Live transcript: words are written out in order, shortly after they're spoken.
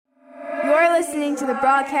listening to the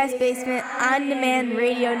Broadcast Basement On Demand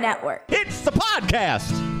Radio Network. It's the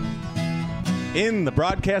podcast in the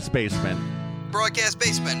Broadcast Basement.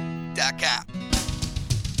 BroadcastBasement.com.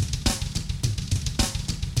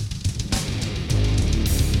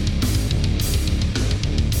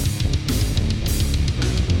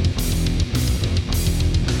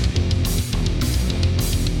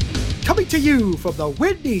 Coming to you from the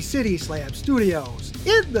Windy City Slam Studios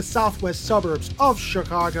in the southwest suburbs of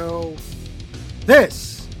Chicago,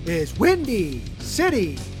 this is Windy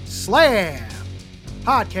City Slam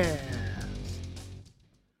Podcast.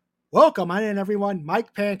 Welcome on in, everyone.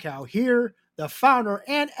 Mike Pankow here, the founder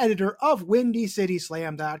and editor of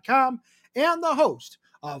WindyCitySlam.com and the host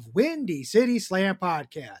of Windy City Slam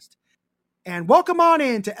Podcast. And welcome on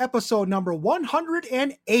in to episode number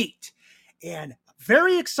 108. And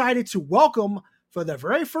very excited to welcome, for the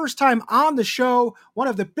very first time on the show, one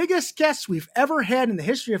of the biggest guests we've ever had in the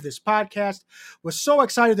history of this podcast. Was so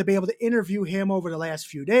excited to be able to interview him over the last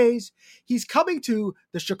few days. He's coming to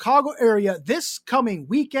the Chicago area this coming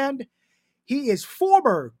weekend. He is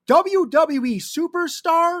former WWE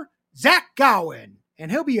superstar Zach Gowen,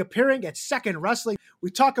 and he'll be appearing at Second Wrestling. We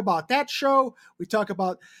talk about that show. We talk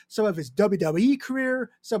about some of his WWE career,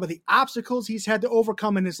 some of the obstacles he's had to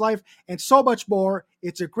overcome in his life, and so much more.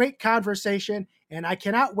 It's a great conversation, and I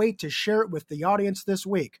cannot wait to share it with the audience this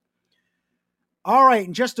week. All right,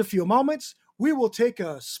 in just a few moments, we will take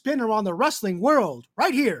a spin around the wrestling world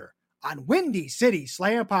right here on Windy City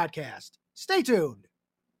Slam Podcast. Stay tuned.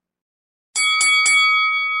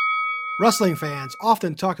 Wrestling fans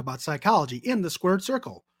often talk about psychology in the squared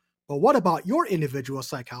circle. But what about your individual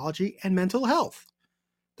psychology and mental health?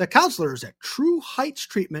 The counselors at True Heights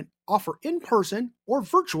Treatment offer in-person or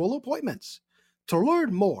virtual appointments. To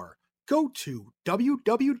learn more, go to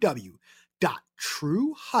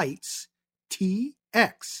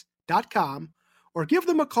www.trueheightstx.com or give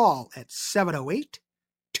them a call at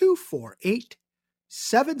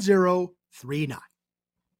 708-248-7039.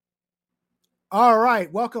 All right,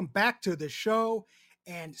 welcome back to the show.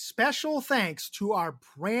 And special thanks to our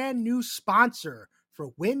brand new sponsor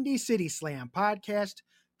for Windy City Slam Podcast,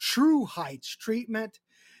 True Heights Treatment.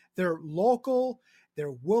 They're local.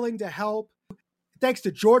 They're willing to help. Thanks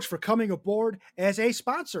to George for coming aboard as a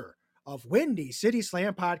sponsor of Windy City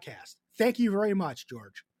Slam Podcast. Thank you very much,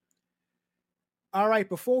 George. All right,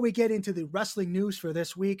 before we get into the wrestling news for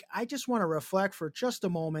this week, I just want to reflect for just a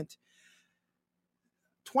moment.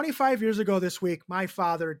 25 years ago this week, my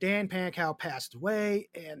father, Dan Pankow, passed away,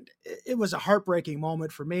 and it was a heartbreaking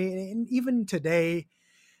moment for me. And even today,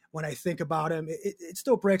 when I think about him, it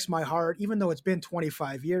still breaks my heart, even though it's been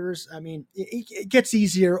 25 years. I mean, it gets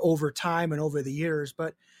easier over time and over the years,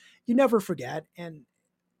 but you never forget. And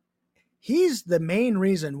he's the main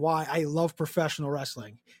reason why I love professional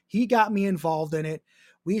wrestling. He got me involved in it.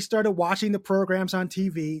 We started watching the programs on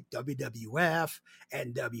TV, WWF,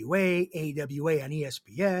 NWA, AWA on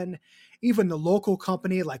ESPN, even the local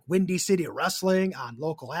company like Windy City Wrestling on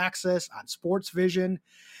Local Access, on Sports Vision,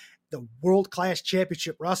 the World Class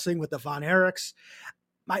Championship Wrestling with the Von Erichs.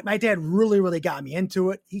 My dad really got me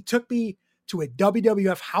into it. He took me to a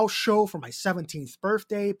WWF house show for my 17th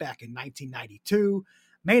birthday back in 1992.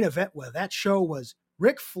 Main event with that show was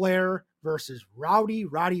Ric Flair versus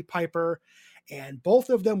Roddy Piper. And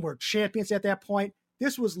both of them were champions at that point.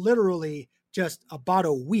 This was literally just about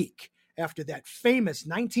a week after that famous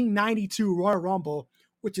 1992 Royal Rumble,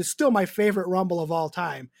 which is still my favorite Rumble of all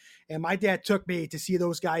time. And my dad took me to see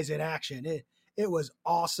those guys in action. It was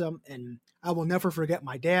awesome, and I will never forget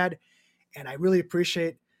my dad. And I really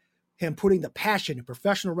appreciate him putting the passion in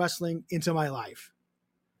professional wrestling into my life.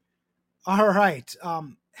 All right,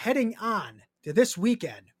 heading on to this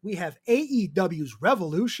weekend, we have AEW's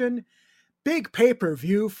Revolution. Big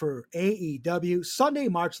pay-per-view for AEW, Sunday,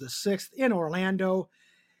 March the 6th in Orlando.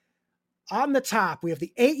 On the top, we have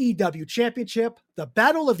the AEW Championship, the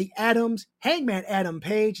Battle of the Atoms. Hangman Adam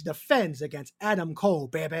Page defends against Adam Cole,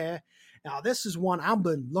 baby. Now, this is one I've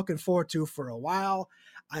been looking forward to for a while.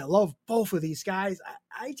 I love both of these guys.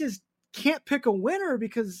 I just can't pick a winner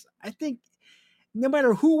because I think no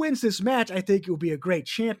matter who wins this match, I think it will be a great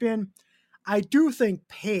champion. I do think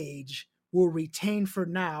Page will retain for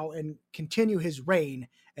now and continue his reign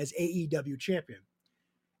as AEW champion.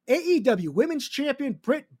 AEW Women's Champion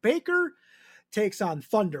Britt Baker takes on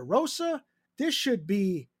Thunder Rosa. This should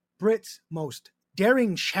be Britt's most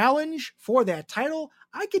daring challenge for that title.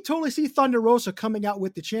 I could totally see Thunder Rosa coming out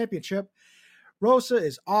with the championship. Rosa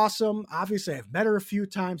is awesome. Obviously, I've met her a few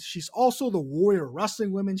times. She's also the Warrior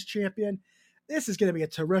Wrestling Women's Champion. This is going to be a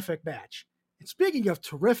terrific match. And speaking of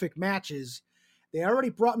terrific matches, They already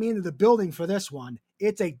brought me into the building for this one.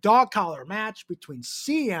 It's a dog collar match between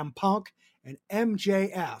CM Punk and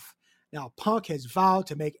MJF. Now, Punk has vowed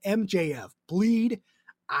to make MJF bleed.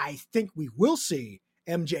 I think we will see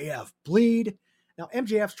MJF bleed. Now,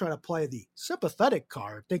 MJF's trying to play the sympathetic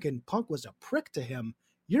card, thinking Punk was a prick to him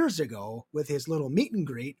years ago with his little meet and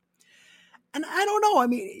greet. And I don't know. I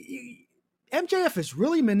mean, MJF is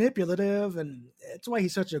really manipulative, and that's why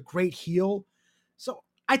he's such a great heel. So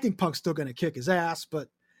I think Punk's still going to kick his ass, but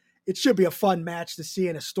it should be a fun match to see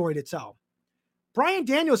and a story to tell. Bryan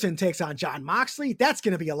Danielson takes on Jon Moxley. That's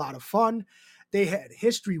going to be a lot of fun. They had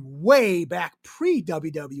history way back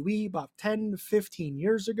pre-WWE, about 10, 15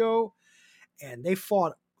 years ago, and they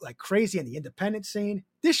fought like crazy in the independent scene.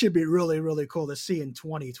 This should be really, really cool to see in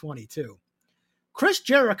 2022. Chris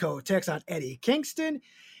Jericho takes on Eddie Kingston.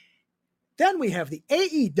 Then we have the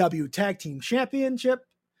AEW Tag Team Championship.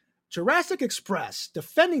 Jurassic Express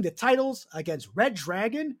defending the titles against Red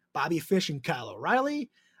Dragon, Bobby Fish, and Kyle O'Reilly,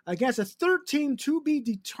 against a third team to be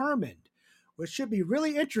determined, which should be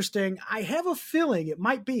really interesting. I have a feeling it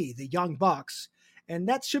might be the Young Bucks, and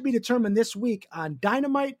that should be determined this week on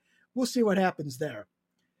Dynamite. We'll see what happens there.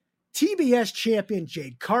 TBS champion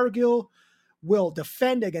Jade Cargill will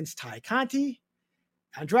defend against Ty Conti.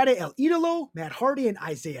 Andrade El Idolo, Matt Hardy, and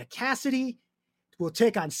Isaiah Cassidy will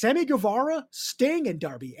take on Sammy Guevara, Sting, and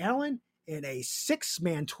Darby Allin in a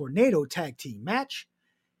 6-man tornado tag team match.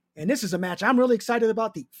 And this is a match I'm really excited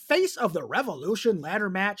about, the Face of the Revolution ladder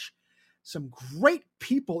match. Some great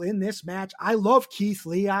people in this match. I love Keith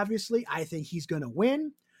Lee, obviously. I think he's going to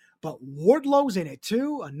win. But Wardlow's in it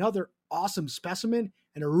too, another awesome specimen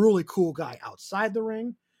and a really cool guy outside the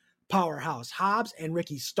ring. Powerhouse Hobbs and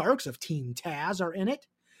Ricky Starks of Team Taz are in it.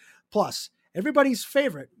 Plus, everybody's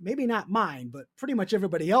favorite, maybe not mine, but pretty much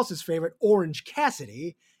everybody else's favorite, Orange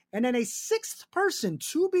Cassidy. And then a 6th person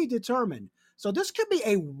to be determined. So this could be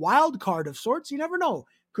a wild card of sorts. You never know.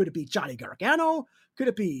 Could it be Johnny Gargano? Could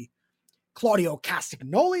it be Claudio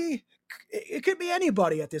Castagnoli? It could be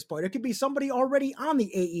anybody at this point. It could be somebody already on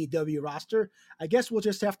the AEW roster. I guess we'll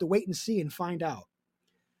just have to wait and see and find out.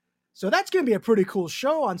 So that's going to be a pretty cool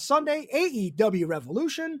show on Sunday, AEW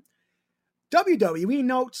Revolution. WWE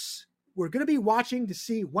notes we're going to be watching to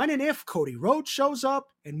see when and if Cody Rhodes shows up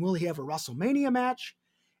and will he have a WrestleMania match.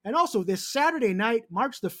 And also this Saturday night,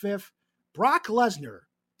 March the 5th, Brock Lesnar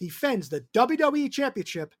defends the WWE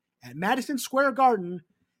Championship at Madison Square Garden.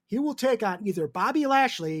 He will take on either Bobby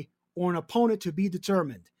Lashley or an opponent to be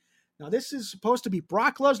determined. Now, this is supposed to be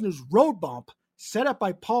Brock Lesnar's road bump set up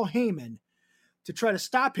by Paul Heyman to try to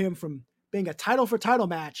stop him from being a title-for-title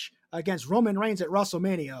match against Roman Reigns at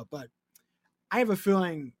WrestleMania. But I have a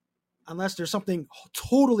feeling, unless there's something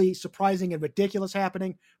totally surprising and ridiculous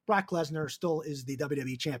happening, Brock Lesnar still is the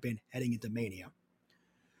WWE Champion heading into Mania.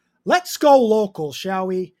 Let's go local, shall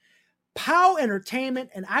we? POW Entertainment,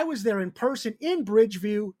 and I was there in person in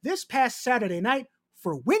Bridgeview this past Saturday night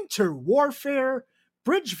for Winter Warfare,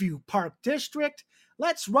 Bridgeview Park District.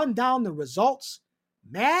 Let's run down the results.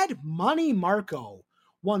 Mad Money Marco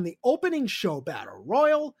won the opening show battle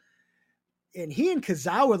royal, and he and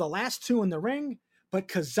Kazal were the last two in the ring, but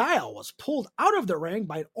Kazal was pulled out of the ring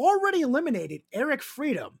by an already eliminated Eric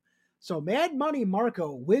Freedom. So Mad Money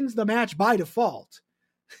Marco wins the match by default.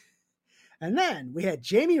 And then we had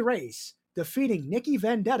Jamie Race defeating Nikki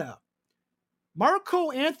Vendetta. Marco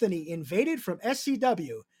Anthony invaded from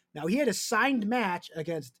SCW. Now, he had a signed match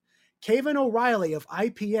against Kevin O'Reilly of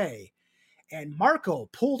IPA, and Marco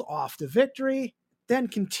pulled off the victory, then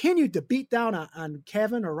continued to beat down on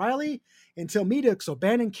Kevin O'Reilly until Medex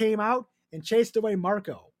O'Bannon came out and chased away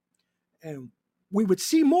Marco. And we would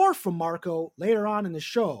see more from Marco later on in the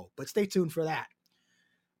show, but stay tuned for that.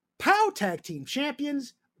 POW Tag Team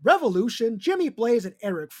Champions, Revolution, Jimmy Blaze, and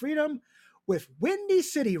Eric Freedom, with Windy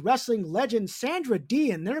City Wrestling legend Sandra D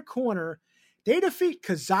in their corner. They defeat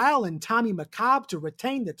Kazal and Tommy McCobb to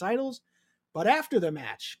retain the titles, but after the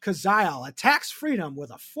match, Kazal attacks Freedom with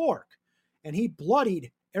a fork, and he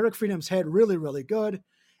bloodied Eric Freedom's head really, really good.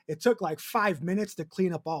 It took like 5 minutes to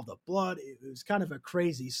clean up all the blood. It was kind of a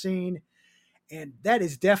crazy scene, and that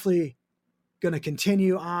is definitely going to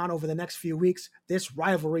continue on over the next few weeks, this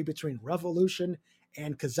rivalry between Revolution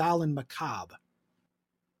and Kazal and McCobb.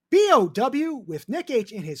 BOW, with Nick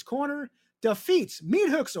H in his corner, defeats Meat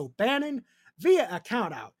Hooks O'Bannon via a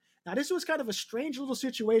countout. Now, this was kind of a strange little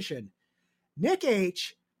situation. Nick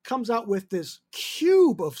H comes out with this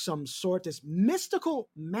cube of some sort, this mystical,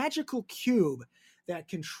 magical cube that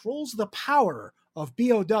controls the power of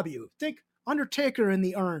BOW. Think Undertaker in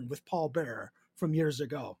the Urn with Paul Bearer from years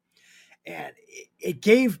ago. And it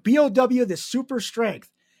gave BOW this super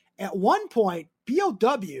strength. At one point,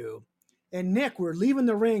 BOW and Nick were leaving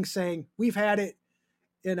the ring saying, we've had it,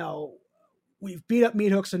 we've beat up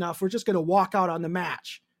Meat Hooks enough. We're just going to walk out on the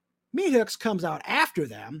match. Meat Hooks comes out after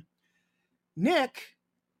them. Nick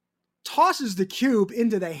tosses the cube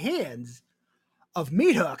into the hands of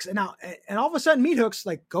Meat Hooks. And all of a sudden Meat Hooks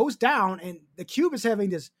goes down, and the cube is having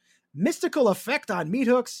this mystical effect on Meat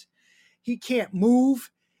Hooks. He can't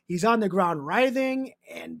move. He's on the ground writhing,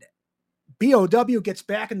 and BOW gets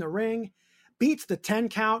back in the ring, beats the 10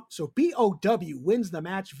 count. So BOW wins the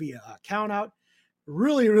match via a count out.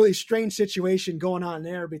 Really, really strange situation going on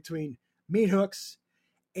there between Meat Hooks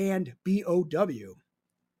and BOW.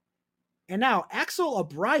 And now Axel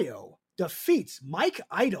Abrayo defeats Mike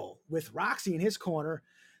Idol with Roxy in his corner.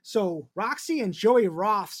 So Roxy and Joey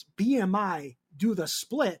Roth's BMI do the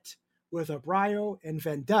split with Abrayo and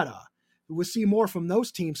Vendetta. We'll see more from those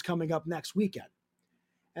teams coming up next weekend.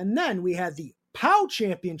 And then we had the POW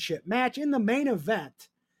Championship match in the main event.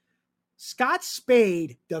 Scott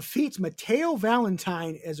Spade defeats Mateo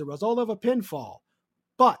Valentine as a result of a pinfall.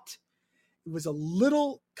 But it was a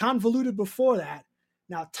little convoluted before that.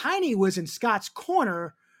 Now, Tiny was in Scott's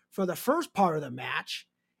corner for the first part of the match.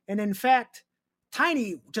 And in fact,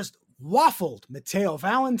 Tiny just waffled Mateo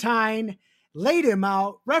Valentine, laid him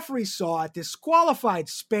out. Referee saw it, disqualified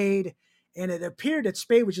Spade, and it appeared that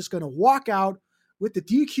Spade was just going to walk out with the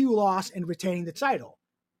DQ loss and retaining the title.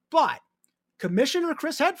 But Commissioner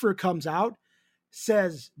Chris Hedford comes out,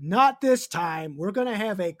 says, not this time. We're going to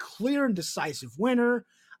have a clear and decisive winner.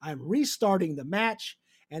 I'm restarting the match.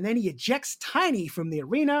 And then he ejects Tiny from the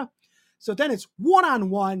arena. So then it's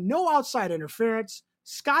one-on-one, no outside interference,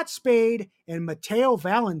 Scott Spade and Mateo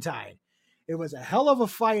Valentine. It was a hell of a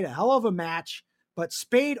fight, a hell of a match, but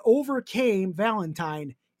Spade overcame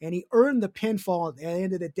Valentine, and he earned the pinfall at the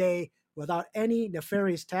end of the day without any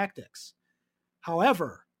nefarious tactics.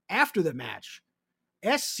 However, after the match,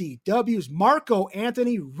 SCW's Marco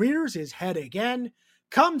Anthony rears his head again,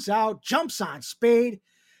 comes out, jumps on Spade,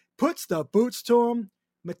 puts the boots to him.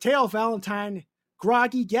 Mateo Valentine,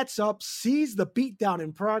 groggy, gets up, sees the beatdown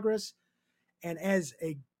in progress, and as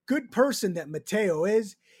a good person that Mateo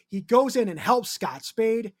is, he goes in and helps Scott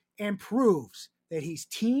Spade and proves that he's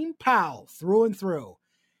Team POW through and through.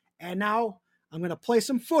 And now I'm going to play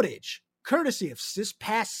some footage, courtesy of this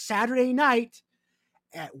past Saturday night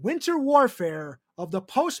at Winter Warfare, of the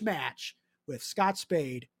post-match with Scott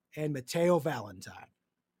Spade and Mateo Valentine.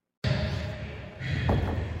 Lost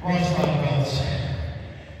a lot of belts.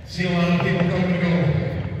 See a lot of people come and go.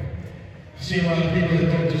 See a lot of people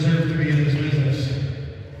that don't deserve to be in this business.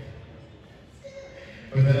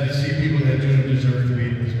 But then I see people that do deserve to be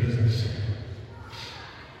in this business.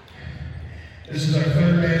 This is our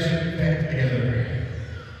third match back together.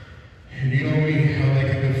 And you know me, I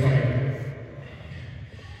like a good fight.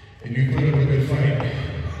 And you put up a good fight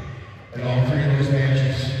in all three of those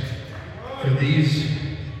matches. For these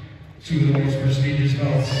two of the most prestigious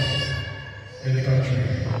belts in the country.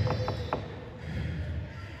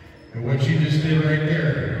 And what you just did right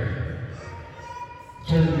there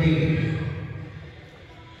told me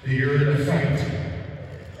that you're in a fight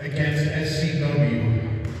against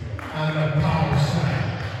SCW on the power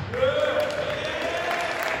side.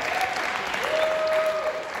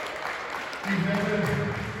 You've never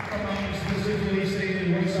come out and specifically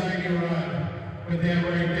stated what side you're on, but that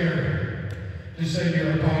right there just said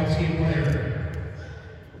you're a POW team player.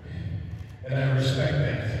 And I respect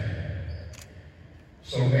that.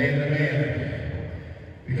 So man to man,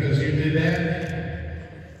 because you did that,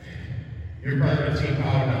 you're part of Team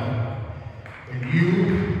POW now. And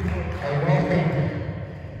you are welcome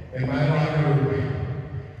in my locker room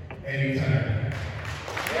anytime.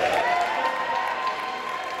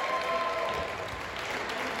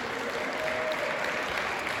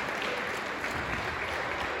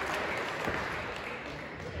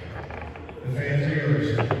 The fans are yours.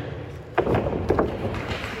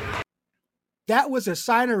 That was a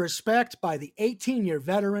sign of respect by the 18-year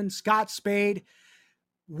veteran Scott Spade,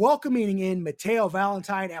 welcoming in Mateo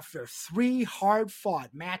Valentine after 3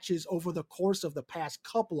 hard-fought matches over the course of the past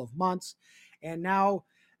couple of months. And now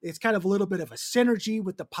it's kind of a little bit of a synergy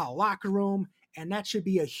with the POW locker room, and that should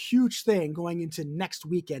be a huge thing going into next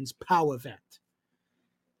weekend's POW event.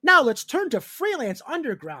 Now let's turn to Freelance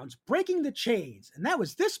Underground's Breaking the Chains, and that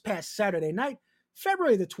was this past Saturday night,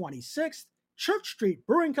 February the 26th, Church Street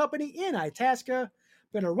Brewing Company in Itasca.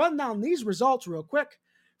 Going to run down these results real quick.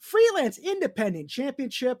 Freelance Independent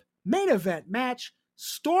Championship main event match.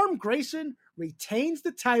 Storm Grayson retains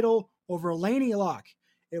the title over Lainey Luck.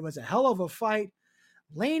 It was a hell of a fight.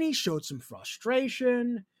 Lainey showed some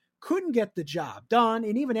frustration, couldn't get the job done,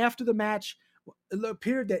 and even after the match, it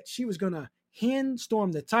appeared that she was going to hand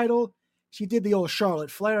Storm the title. She did the old Charlotte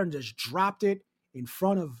Flair and just dropped it in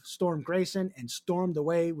front of Storm Grayson and stormed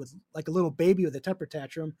away with like a little baby with a temper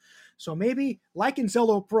tantrum. So maybe, like in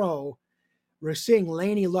Zillow Pro, we're seeing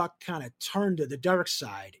Laney Luck kind of turn to the dark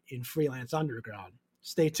side in Freelance Underground.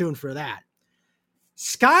 Stay tuned for that.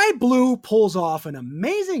 Sky Blue pulls off an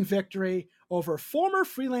amazing victory over former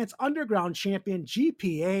Freelance Underground champion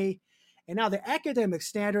GPA, and now the Academic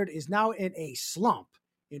Standard is now in a slump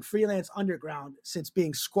in Freelance Underground since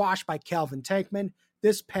being squashed by Calvin Tankman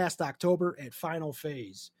this past October at Final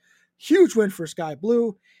Phase. Huge win for Sky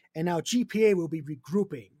Blue, and now GPA will be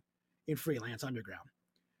regrouping in Freelance Underground.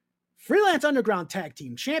 Freelance Underground Tag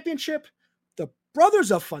Team Championship, the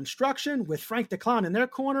Brothers of Funstruction with Frank DeClown in their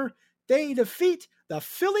corner, they defeat the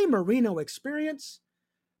Philly Marino Experience.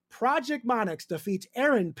 Project Monix defeats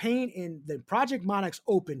Aaron Payne in the Project Monix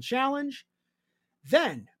Open Challenge.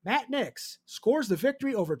 Then Matt Nix scores the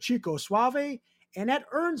victory over Chico Suave, and that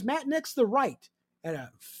earns Matt Nix the right at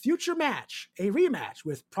a future match, a rematch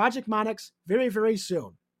with Project Monix very, very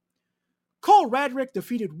soon. Cole Radrick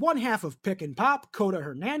defeated one half of Pick and Pop, Coda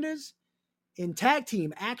Hernandez. In tag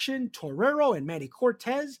team action, Torero and Manny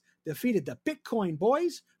Cortez defeated the Bitcoin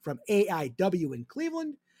Boys from AIW in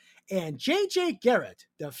Cleveland. And JJ Garrett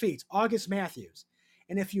defeats August Matthews.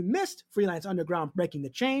 And if you missed Freelance Underground Breaking the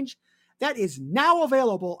Change, that is now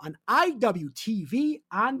available on IWTV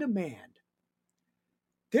On Demand.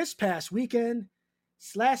 This past weekend,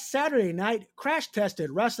 last Saturday night, Crash Tested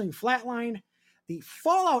Wrestling Flatline. The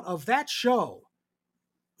fallout of that show,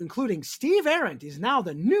 including Steve Arendt, is now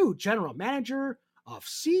the new general manager of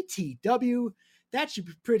CTW. That should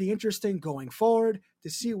be pretty interesting going forward to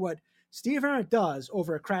see what Steve Arendt does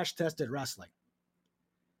over at Crash Tested Wrestling.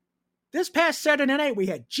 This past Saturday night, we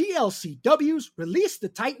had GLCW's Release the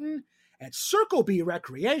Titan at Circle B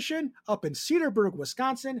Recreation up in Cedarburg,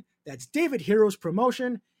 Wisconsin. That's David Hero's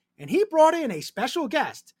promotion. And he brought in a special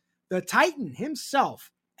guest, the Titan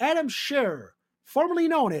himself, Adam Scherer, formerly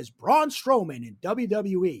known as Braun Strowman in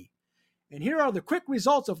WWE. And here are the quick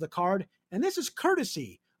results of the card. And this is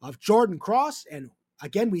courtesy of Jordan Cross. And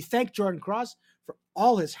again, we thank Jordan Cross for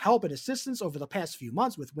all his help and assistance over the past few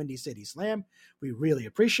months with Windy City Slam. We really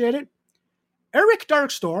appreciate it. Eric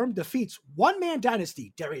Darkstorm defeats One Man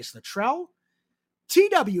Dynasty Darius Luttrell.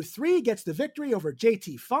 TW3 gets the victory over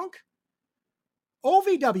JT Funk.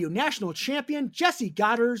 OVW National Champion Jesse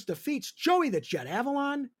Goddard defeats Joey the Jet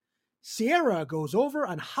Avalon. Sierra goes over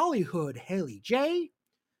on Hollywood Haley J.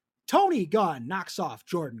 Tony Gunn knocks off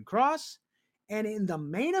Jordan Cross. And in the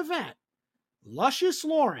main event, Luscious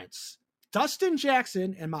Lawrence, Dustin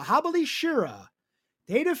Jackson, and Mahabali Shira,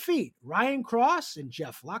 they defeat Ryan Cross and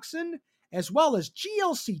Jeff Luxon, as well as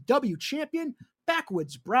GLCW champion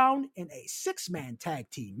Backwoods Brown in a 6-man tag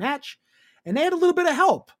team match. And they had a little bit of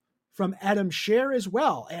help from Adam Scher as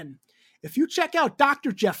well. And if you check out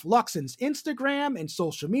Dr. Jeff Luxon's Instagram and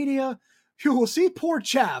social media, you will see poor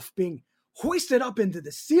Jeff being hoisted up into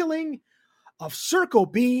the ceiling of Circle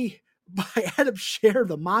B by Adam Scher,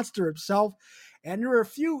 the monster himself. And there were a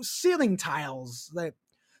few ceiling tiles that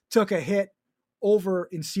took a hit over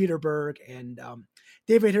in Cedarburg, and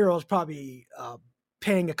David Hero is probably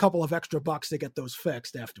paying a couple of extra bucks to get those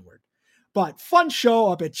fixed afterward. But fun show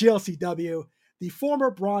up at GLCW. The former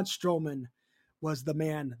Braun Strowman was the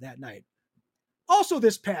man that night. Also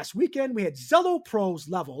this past weekend, we had Zillow Pros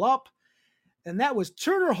Level Up, and that was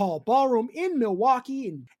Turner Hall Ballroom in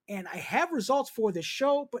Milwaukee. And I have results for this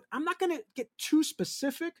show, but I'm not going to get too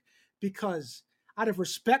specific because out of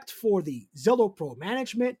respect for the Zillow Pro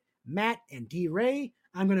management, Matt and D-Ray,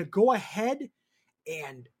 I'm going to go ahead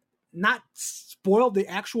and not spoil the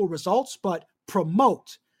actual results, but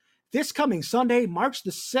promote this coming Sunday, March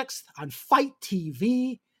the 6th on Fight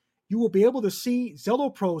TV. You will be able to see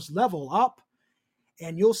Zillow Pros Level Up,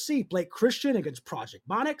 and you'll see Blake Christian against Project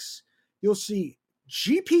Monix. You'll see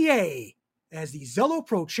GPA as the Zillow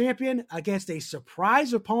Pro champion against a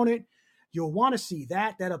surprise opponent. You'll want to see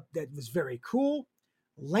that. That was very cool.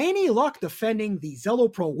 Laney Luck defending the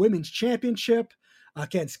Zillow Pro Women's Championship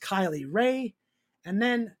against Kylie Ray. And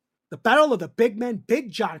then the Battle of the Big Men,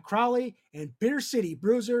 Big John Crowley and Beer City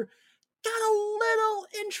Bruiser, got a little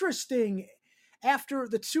interesting after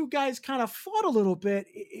the two guys kind of fought a little bit.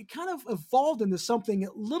 It kind of evolved into something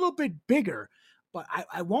a little bit bigger, but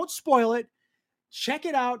I won't spoil it. Check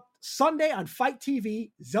it out Sunday on Fight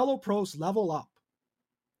TV, Zillow Pros Level Up.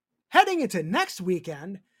 Heading into next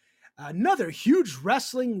weekend, another huge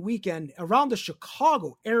wrestling weekend around the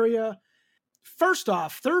Chicago area. First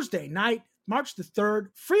off, Thursday night, March the 3rd,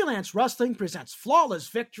 Freelance Wrestling presents Flawless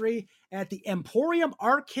Victory at the Emporium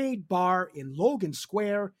Arcade Bar in Logan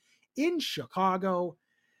Square in Chicago.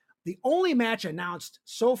 The only match announced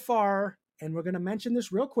so far and we're going to mention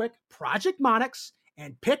this real quick, Project Monix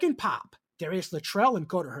and Pick and Pop, Darius Luttrell and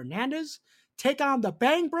Cota Hernandez, take on the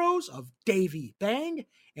Bang Bros of Davey Bang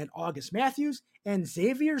and August Matthews and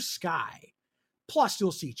Xavier Sky. Plus,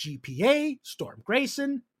 you'll see GPA, Storm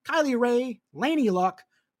Grayson, Kylie Ray, Laney Luck,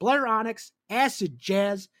 Blair Onyx, Acid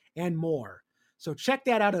Jazz, and more. So check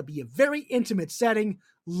that out. It'll be a very intimate setting.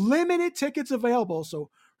 Limited tickets available, so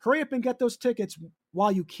hurry up and get those tickets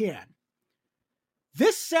while you can.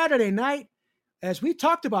 This Saturday night, as we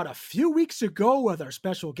talked about a few weeks ago with our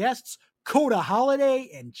special guests, Coda Holiday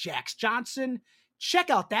and Jax Johnson, check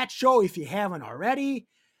out that show if you haven't already.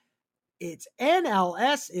 It's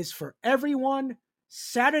NLS is for everyone.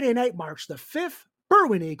 Saturday night, March the 5th,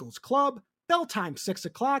 Berwyn Eagles Club, bell time 6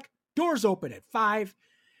 o'clock, doors open at 5.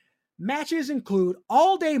 Matches include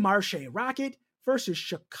All Day Marche Rocket versus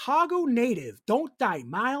Chicago native Don't Die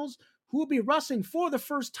Miles, who will be wrestling for the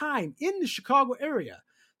first time in the Chicago area.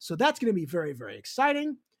 So that's going to be very, very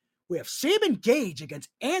exciting. We have Saban Gage against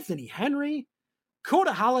Anthony Henry,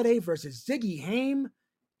 Coda Holiday versus Ziggy Haim,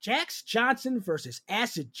 Jax Johnson versus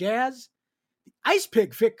Acid Jazz, the Ice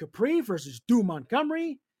Pig Vic Capri versus Stu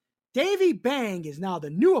Montgomery. Davey Bang is now the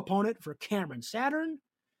new opponent for Cameron Saturn.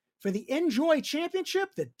 For the Enjoy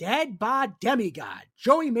Championship, the Dad Bod Demigod,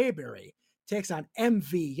 Joey Mayberry, takes on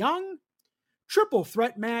MV Young. Triple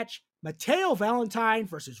threat match, Mateo Valentine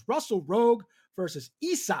versus Russell Rogue versus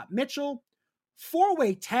Aesop Mitchell.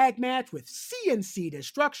 4-way tag match with CNC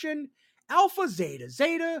Destruction, Alpha Zeta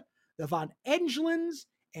Zeta, the Von Engelins,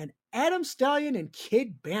 and Adam Stallion and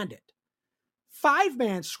Kid Bandit.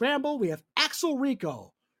 5-man scramble, we have Axel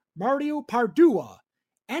Rico, Mario Pardua,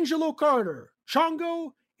 Angelo Carter,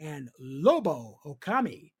 Chongo, and Lobo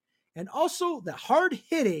Okami. And also the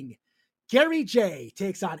hard-hitting Gary J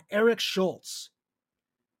takes on Eric Schultz.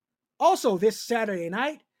 Also this Saturday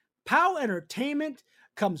night, POW Entertainment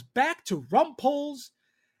comes back to Rumpold's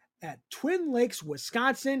at Twin Lakes,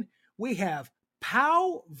 Wisconsin. We have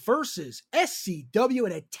POW versus SCW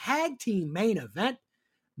in a tag team main event.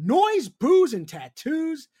 Noise, Booze, and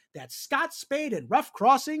Tattoos. That's Scott Spade and Rough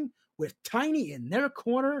Crossing with Tiny in their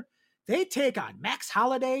corner. They take on Max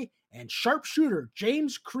Holiday and sharpshooter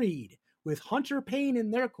James Creed with Hunter Payne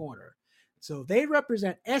in their corner. So they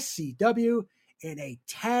represent SCW in a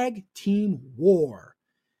tag team war.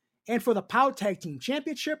 And for the POW Tag Team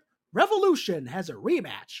Championship, Revolution has a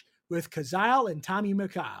rematch with Kazile and Tommy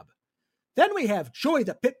McCobb. Then we have Joey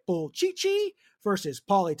the Pitbull Chi-Chi versus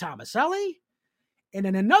Paulie Tomaselli. And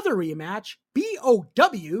in another rematch,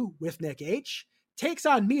 BOW with Nick H takes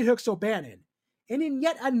on Meat Hooks O'Bannon. And in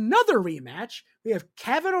yet another rematch, we have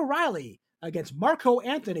Kevin O'Reilly against Marco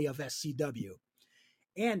Anthony of SCW.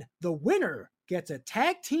 And the winner gets a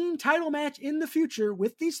tag team title match in the future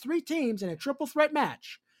with these three teams in a triple threat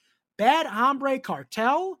match. Bad Hombre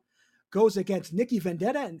Cartel goes against Nikki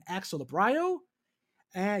Vendetta and Axel Abrayo,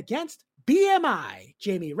 and against BMI,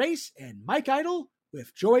 Jamie Race and Mike Idol,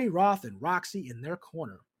 with Joey Roth and Roxy in their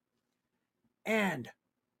corner. And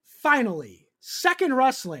finally, Second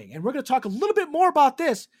Wrestling, and we're going to talk a little bit more about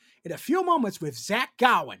this in a few moments with Zach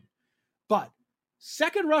Gowen. But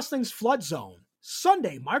Second Wrestling's Flood Zone,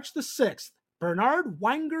 Sunday, March the 6th, Bernard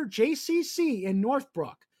Weinger JCC in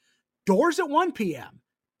Northbrook. Doors at 1 p.m.,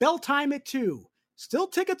 bell time at 2. Still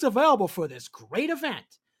tickets available for this great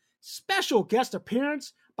event. Special guest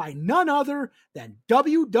appearance by none other than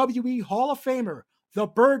WWE Hall of Famer, the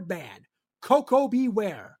Birdman, Coco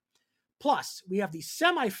Beware. Plus, we have the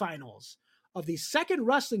semifinals of the Second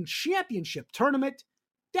Wrestling Championship Tournament.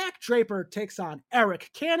 Dak Draper takes on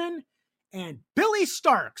Eric Cannon, and Billy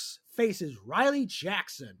Starks faces Riley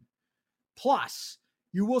Jackson. Plus,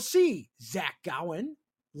 you will see Zach Gowen,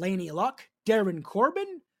 Laney Luck, Darren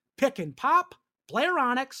Corbin, Pick and Pop, Blair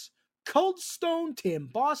Onyx, Cold Stone Tim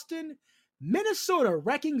Boston, Minnesota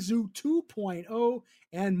Wrecking Zoo 2.0,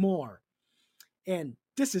 and more. And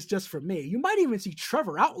this is just for me. You might even see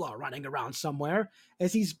Trevor Outlaw running around somewhere,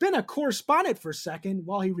 as he's been a correspondent for Second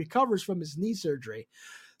while he recovers from his knee surgery.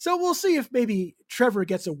 So we'll see if maybe Trevor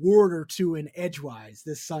gets a word or two in edgewise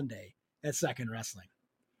this Sunday at Second Wrestling.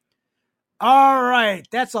 All right,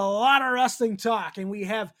 that's a lot of wrestling talk, and we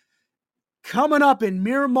have coming up in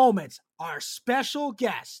mere moments our special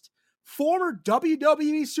guest, former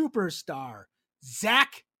WWE superstar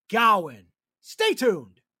Zach Gowen. Stay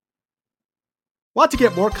tuned. Want to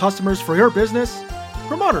get more customers for your business?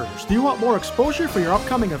 Promoters, do you want more exposure for your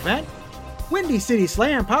upcoming event? Windy City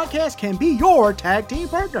Slam Podcast can be your tag team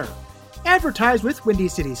partner. Advertise with Windy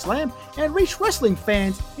City Slam and reach wrestling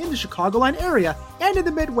fans in the Chicagoland area and in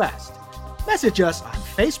the Midwest. Message us on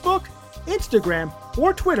Facebook, Instagram,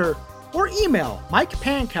 or Twitter, or email Mike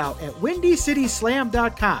Pankow at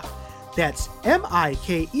WindyCitySlam.com. That's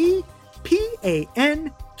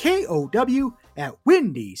MikePankow at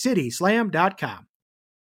WindyCitySlam.com.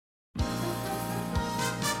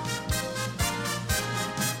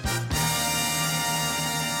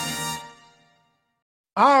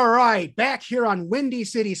 All right, back here on Windy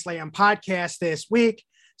City Slam podcast this week.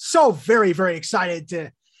 So very, very excited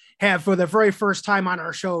to have for the very first time on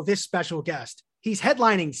our show this special guest. He's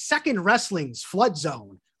headlining Second Wrestling's Flood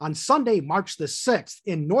Zone on Sunday, March the 6th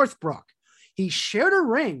in Northbrook. He shared a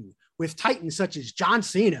ring with titans such as John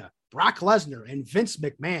Cena, Brock Lesnar, and Vince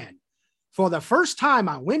McMahon. For the first time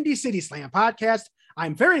on Windy City Slam podcast,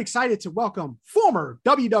 I'm very excited to welcome former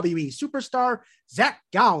WWE superstar Zach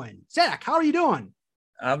Gowen. Zach, how are you doing?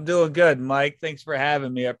 I'm doing good, Mike. Thanks for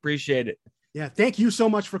having me. I appreciate it. Yeah, thank you so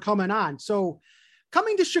much for coming on. So,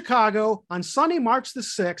 coming to Chicago on Sunday, March the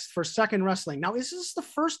 6th for Second Wrestling. Now, is this the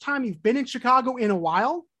first time you've been in Chicago in a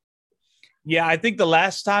while? Yeah, I think the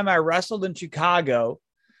last time I wrestled in Chicago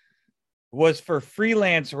was for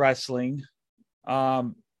freelance wrestling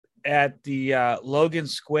at the Logan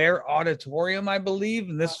Square Auditorium, I believe.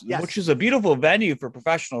 And this, yes, which is a beautiful venue for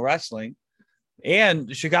professional wrestling.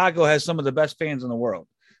 And Chicago has some of the best fans in the world,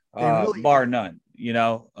 really bar none. You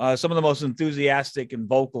know, some of the most enthusiastic and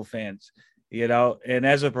vocal fans, you know, and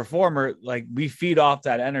as a performer, like we feed off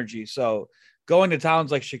that energy. So going to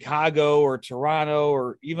towns like Chicago or Toronto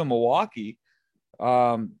or even Milwaukee,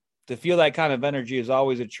 to feel that kind of energy is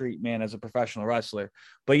always a treat, man, as a professional wrestler.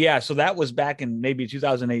 But yeah, so that was back in maybe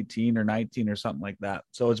 2018 or 19 or something like that.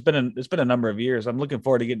 So it's been a number of years. I'm looking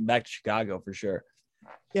forward to getting back to Chicago for sure.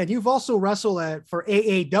 Yeah, and you've also wrestled for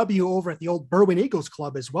AAW over at the old Berwyn Eagles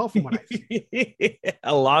Club as well, from what I've seen.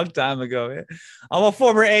 A long time ago, man. I'm a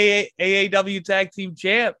former AAW tag team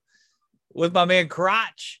champ with my man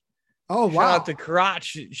Crotch. Oh, wow. Shout out to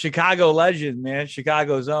Crotch, Chicago legend, man,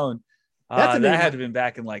 Chicago's own. That had to have been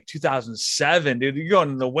back in like 2007, dude. You're going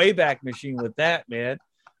in the Wayback Machine with that, man.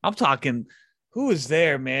 I'm talking, who is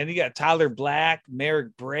there, man? You got Tyler Black,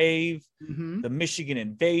 Merrick Brave, the Michigan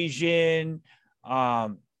Invasion,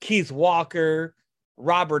 Keith Walker,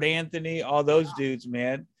 Robert Anthony, all those dudes,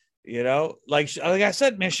 man. You know, like I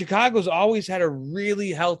said, man, Chicago's always had a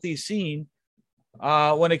really healthy scene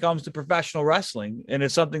when it comes to professional wrestling, and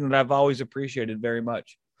it's something that I've always appreciated very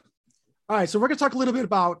much. All right, so we're going to talk a little bit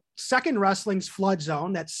about Second Wrestling's Flood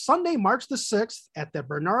Zone. That's Sunday, March the 6th at the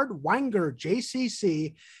Bernard Wenger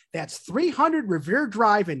JCC. That's 300 Revere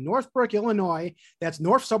Drive in Northbrook, Illinois. That's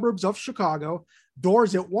north suburbs of Chicago.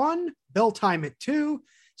 Doors at 1, bell time at 2.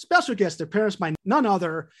 Special guest appearance by none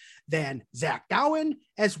other than Zach Gowen,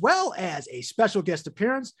 as well as a special guest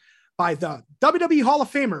appearance by the WWE Hall of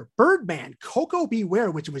Famer Birdman Koko B. Ware,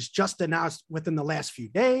 which was just announced within the last few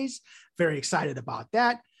days. Very excited about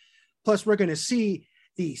that. Plus, we're going to see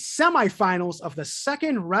the semifinals of the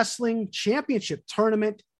Second Wrestling Championship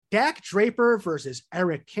Tournament, Dak Draper versus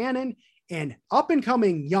Eric Cannon, and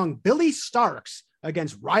up-and-coming young Billy Starks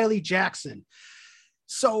against Riley Jackson.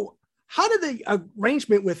 So how did the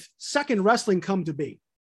arrangement with Second Wrestling come to be?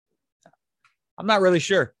 I'm not really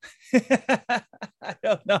sure. I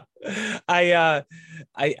don't know. I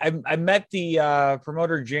met the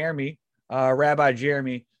promoter, Jeremy, Rabbi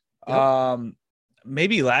Jeremy. Yep.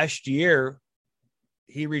 Maybe last year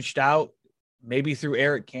he reached out, maybe through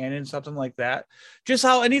Eric Cannon, something like that. Just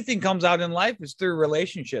how anything comes out in life is through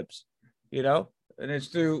relationships, you know, and it's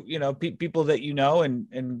through, you know, people that you know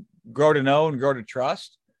and grow to know and grow to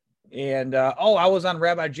trust. And, I was on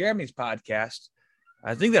Rabbi Jeremy's podcast.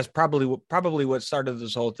 I think that's probably what started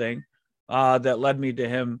this whole thing, that led me to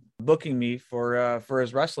him booking me for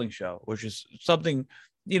his wrestling show, which is something,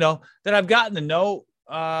 you know, that I've gotten to know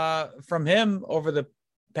from him over the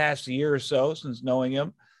past year or so since knowing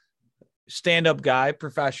him. Stand-up guy,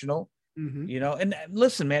 professional, you know, and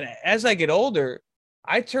listen, man, as I get older,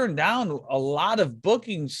 I turn down a lot of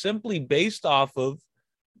bookings simply based off of,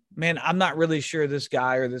 man, I'm not really sure this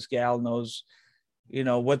guy or this gal knows, you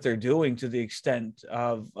know, what they're doing to the extent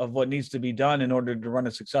of what needs to be done in order to run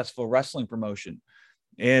a successful wrestling promotion.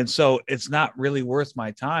 And so it's not really worth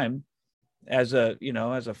my time as a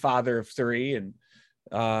father of 3, and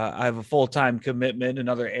I have a full-time commitment in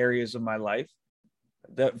other areas of my life.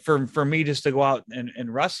 That for me just to go out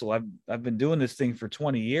and wrestle, I've been doing this thing for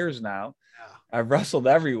 20 years now. Yeah. I've wrestled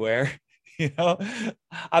everywhere. You know,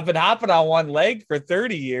 I've been hopping on one leg for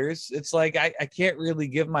 30 years. It's like, I can't really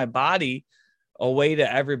give my body away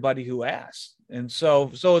to everybody who asks. And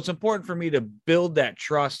so it's important for me to build that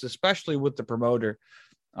trust, especially with the promoter,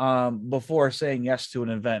 before saying yes to an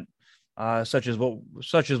event, such as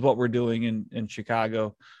what we're doing in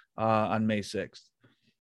Chicago, on May 6th.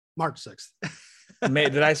 March 6th.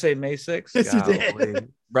 Did I say May 6th? Yes, you did.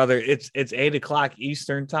 Brother, it's 8:00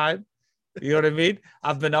 Eastern time. You know what I mean?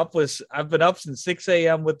 I've been up since 6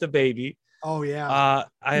 a.m. with the baby. Oh yeah.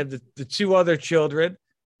 I have the two other children,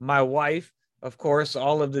 my wife, of course,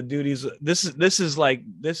 all of the duties. This is like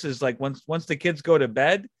once the kids go to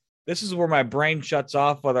bed, this is where my brain shuts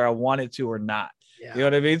off, whether I want it to or not. Yeah. You know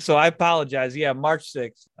what I mean? So I apologize. Yeah, March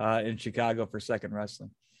 6th in Chicago for Second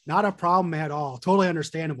Wrestling. Not a problem at all. Totally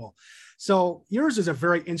understandable. So yours is a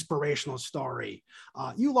very inspirational story.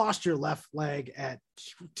 You lost your left leg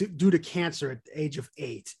due to cancer at the age of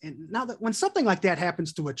 8. And now that when something like that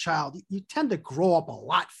happens to a child, you tend to grow up a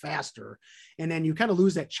lot faster, and then you kind of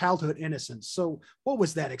lose that childhood innocence. So what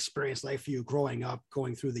was that experience like for you growing up,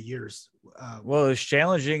 going through the years? Well, it was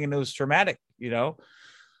challenging and it was traumatic, you know.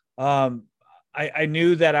 I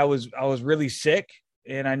knew that I was really sick,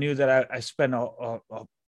 and I knew that I spent a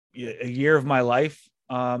year of my life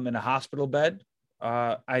in a hospital bed.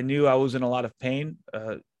 I knew I was in a lot of pain,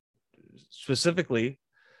 specifically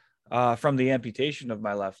from the amputation of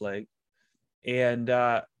my left leg. And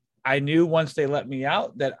I knew once they let me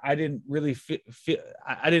out that I didn't really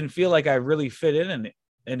I didn't feel like I really fit in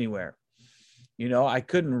anywhere. You know, I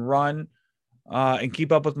couldn't run and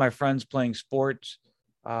keep up with my friends playing sports.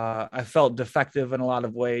 I felt defective in a lot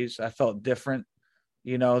of ways. I felt different,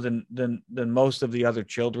 you know, than most of the other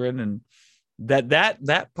children. And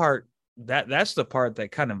that part, that's the part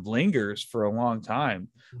that kind of lingers for a long time,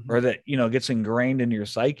 or that, you know, gets ingrained in your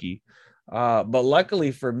psyche. But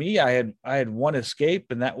luckily for me, I had one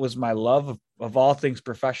escape, and that was my love of all things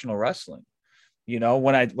professional wrestling. You know,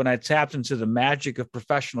 when I tapped into the magic of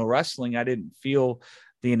professional wrestling, I didn't feel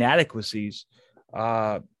the inadequacies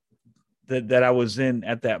that I was in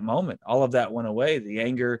at that moment. All of that went away. The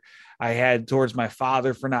anger I had towards my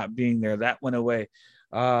father for not being there, that went away.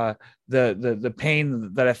 The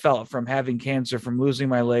pain that I felt from having cancer, from losing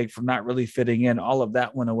my leg, from not really fitting in, all of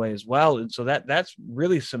that went away as well. And so that's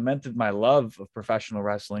really cemented my love of professional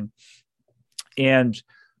wrestling. And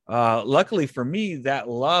luckily for me, that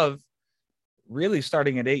love, really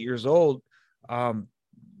starting at 8 years old,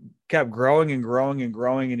 kept growing and growing and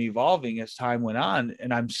growing and evolving as time went on.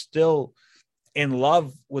 And I'm still in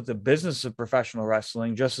love with the business of professional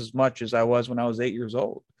wrestling just as much as I was when I was 8 years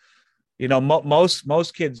old. You know,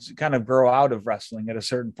 most kids kind of grow out of wrestling at a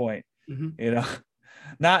certain point. You know,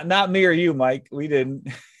 not me or you, Mike. We didn't.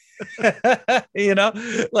 You know,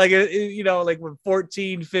 like when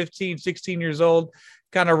 14, 15, 16 years old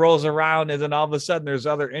kind of rolls around, and then all of a sudden there's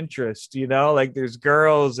other interest, you know, like there's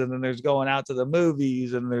girls, and then there's going out to the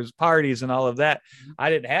movies, and there's parties and all of that. I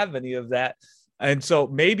didn't have any of that. And so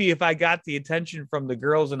maybe if I got the attention from the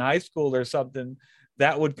girls in high school or something,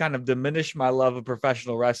 that would kind of diminish my love of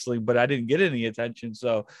professional wrestling, but I didn't get any attention.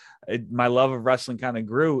 So my love of wrestling kind of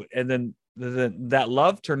grew. And then that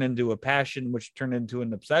love turned into a passion, which turned into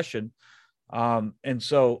an obsession. And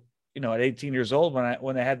so, you know, at 18 years old,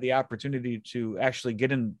 when I had the opportunity to actually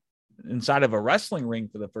get inside of a wrestling ring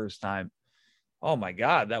for the first time, oh my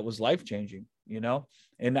God, that was life-changing, you know?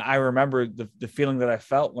 And I remember the feeling that I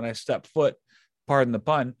felt when I stepped foot, pardon the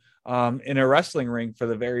pun, in a wrestling ring for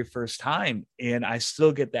the very first time. And I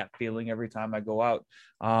still get that feeling every time I go out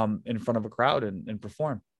in front of a crowd and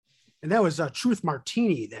perform. And that was Truth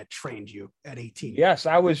Martini that trained you at 18. Yes,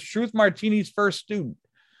 I was Truth Martini's first student.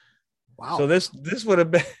 Wow. So this would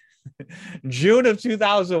have been June of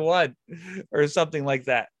 2001 or something like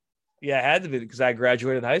that. Yeah, it had to be, because I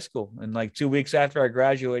graduated high school. And like 2 weeks after I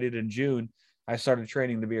graduated in June, I started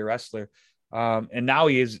training to be a wrestler. And now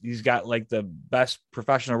he's got like the best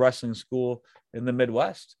professional wrestling school in the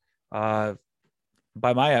Midwest, by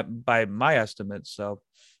my estimates. So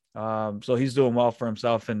he's doing well for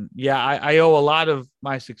himself. And yeah, I owe a lot of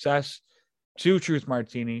my success to Truth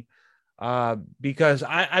Martini, because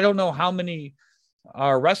I don't know how many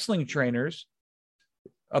wrestling trainers,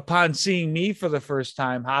 upon seeing me for the first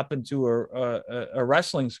time hop into a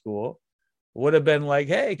wrestling school, would have been like,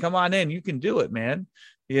 hey, come on in, you can do it, man.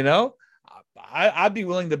 You know, I'd be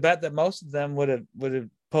willing to bet that most of them would have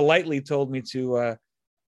politely told me to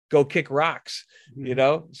go kick rocks, you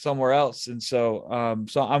know, somewhere else. And so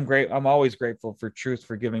I'm always grateful for Truth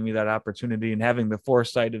for giving me that opportunity and having the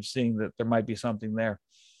foresight of seeing that there might be something there.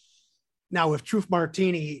 Now, with Truth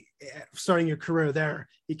Martini starting your career there,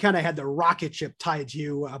 you kind of had the rocket ship tied to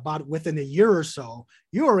you about within a year or so.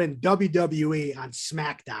 You were in WWE on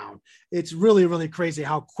SmackDown. It's really, really crazy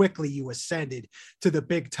how quickly you ascended to the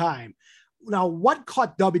big time. Now, what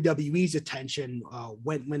caught WWE's attention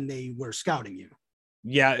when they were scouting you?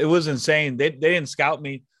 Yeah, it was insane. They didn't scout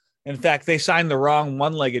me. In fact, they signed the wrong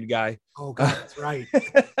one-legged guy. Oh, God, that's right.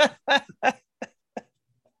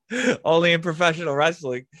 only in professional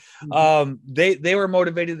wrestling. They were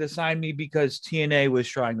motivated to sign me because TNA was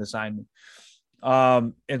trying to sign me.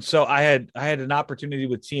 And so I had an opportunity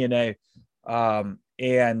with TNA.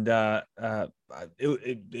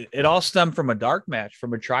 It all stemmed from a dark match,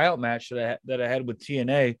 from a tryout match that I had with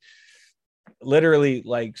TNA, literally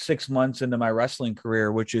like 6 months into my wrestling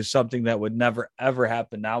career, which is something that would never ever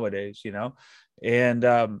happen nowadays,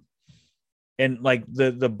 and like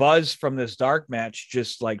the buzz from this dark match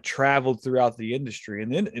just like traveled throughout the industry.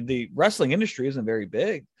 And then the wrestling industry isn't very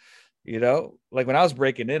big, like when I was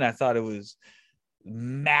breaking in, I thought it was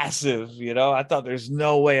massive. I thought there's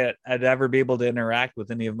no way I'd ever be able to interact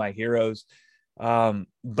with any of my heroes.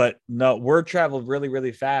 But no, word traveled really,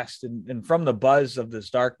 really fast. And from the buzz of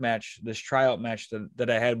this dark match, this tryout match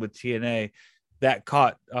that I had with TNA, that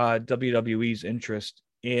caught WWE's interest.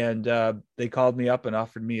 And they called me up and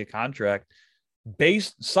offered me a contract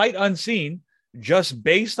based sight unseen, just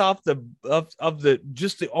based off the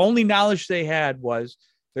only knowledge they had was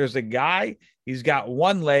there's a guy, he's got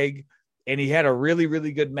one leg and he had a really,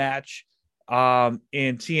 really good match. And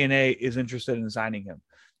TNA is interested in signing him.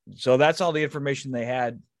 So that's all the information they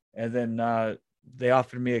had. And then they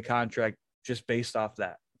offered me a contract just based off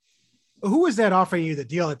that. Who was that offering you the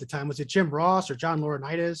deal at the time? Was it Jim Ross or John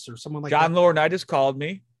Laurinaitis or someone like that? John Laurinaitis called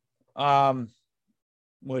me,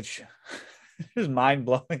 which is mind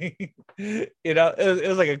blowing. It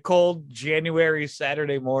was like a cold January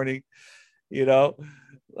Saturday morning,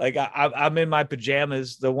 like I'm in my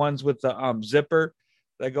pajamas, the ones with the zipper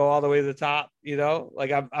that go all the way to the top,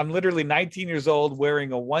 like I'm literally 19 years old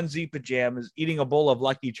wearing a onesie pajamas, eating a bowl of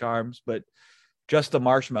Lucky Charms, but just the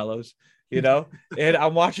marshmallows, and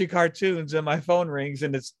I'm watching cartoons and my phone rings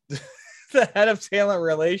and it's the head of talent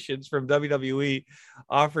relations from WWE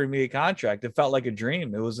offering me a contract. It felt like a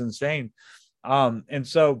dream. It was insane. And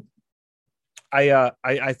so I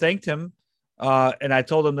thanked him and I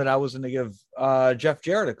told him that I was going to give Jeff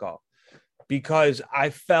Jarrett a call because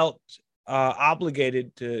I felt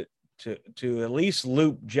obligated to at least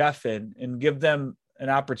loop Jeff in and give them an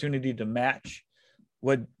opportunity to match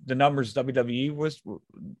what the numbers WWE was,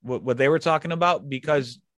 what they were talking about,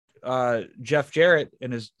 because Jeff Jarrett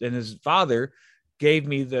and his father gave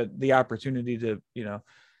me the opportunity to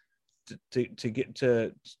get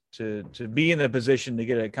to be in the position to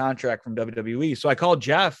get a contract from WWE. So I called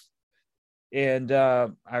Jeff and I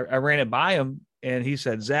ran it by him and he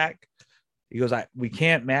said, Zach, he goes, we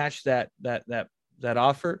can't match that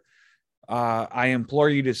offer. I implore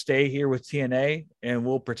you to stay here with TNA and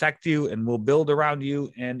we'll protect you and we'll build around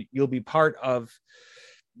you and you'll be part of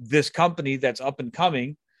this company that's up and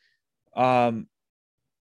coming. And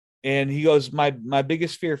he goes, my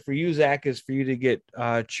biggest fear for you, Zach, is for you to get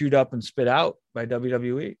chewed up and spit out by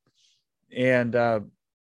WWE. And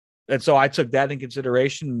so I took that in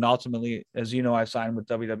consideration. And ultimately, as you know, I signed with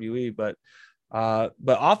WWE, but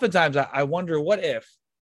oftentimes I wonder what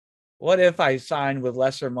if I signed with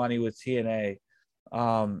lesser money with TNA,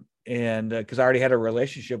 and because I already had a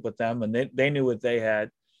relationship with them and they knew what they had,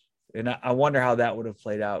 and I wonder how that would have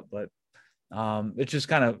played out. But it's just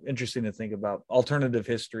kind of interesting to think about alternative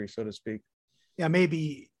history, so to speak. Yeah,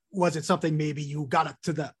 maybe was it something? Maybe you got up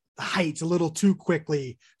to the heights a little too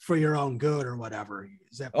quickly for your own good or whatever.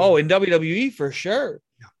 Is that? In WWE for sure.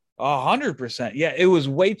 100%. Yeah, it was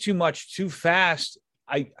way too much, too fast.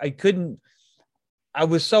 I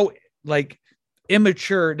was so like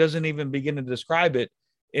immature, doesn't even begin to describe it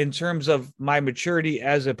in terms of my maturity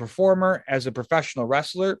as a performer, as a professional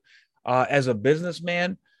wrestler, as a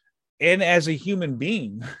businessman, and as a human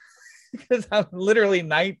being, because I'm literally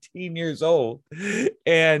 19 years old.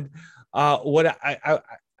 And what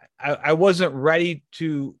I wasn't ready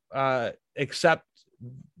to accept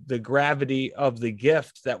the gravity of the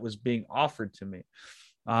gift that was being offered to me.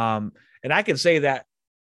 And I can say that,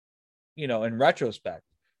 in retrospect,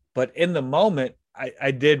 but in the moment,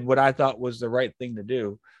 I did what I thought was the right thing to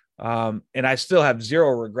do. And I still have zero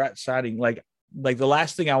regret signing. Like the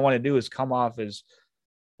last thing I want to do is come off as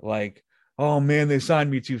like, oh man, they signed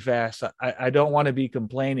me too fast. I don't want to be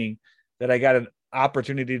complaining that I got an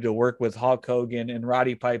opportunity to work with Hulk Hogan and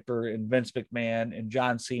Roddy Piper and Vince McMahon and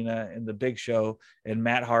John Cena and The Big Show and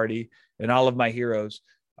Matt Hardy and all of my heroes.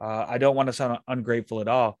 I don't want to sound ungrateful at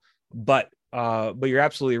all, but you're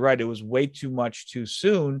absolutely right. It was way too much too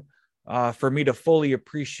soon for me to fully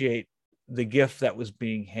appreciate the gift that was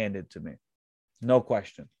being handed to me. No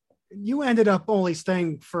question. You ended up only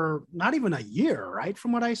staying for not even a year, right?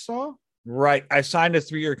 From what I saw. Right. I signed a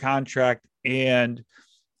 3-year contract, and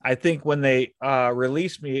I think when they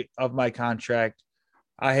released me of my contract,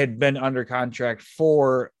 I had been under contract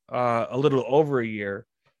for a little over a year.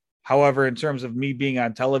 However, in terms of me being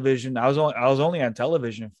on television, I was only on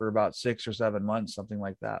television for about 6 or 7 months, something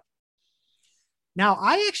like that. Now,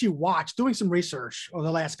 I actually watched, doing some research over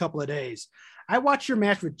the last couple of days, I watched your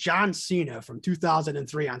match with John Cena from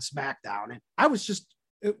 2003 on SmackDown, and I was just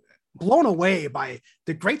blown away by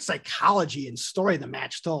the great psychology and story the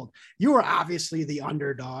match told. You were obviously the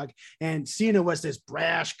underdog, and Cena was this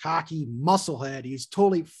brash, cocky musclehead. He's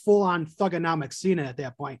totally full-on thugonomic Cena at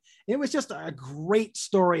that point. It was just a great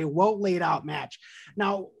story, well laid out match.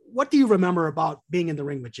 Now, what do you remember about being in the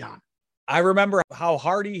ring with John? I remember how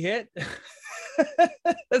hard he hit.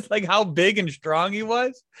 It's like how big and strong he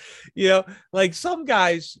was, like some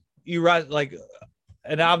guys like,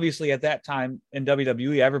 and obviously at that time in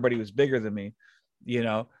WWE, everybody was bigger than me,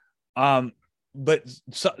 but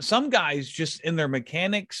some guys just in their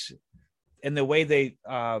mechanics and the way they,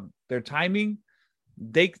 their timing,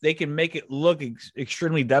 they can make it look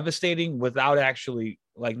extremely devastating without actually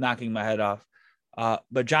like knocking my head off.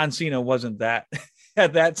 But John Cena wasn't that.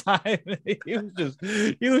 At that time,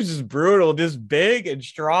 he was just brutal, just big and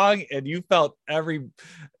strong, and you felt every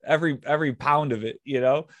pound of it,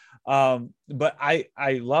 But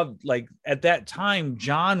I loved, like, at that time,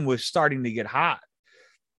 John was starting to get hot.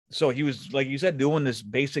 So he was, like you said, doing this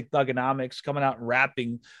basic thugonomics, coming out and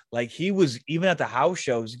rapping. Like, he was, even at the house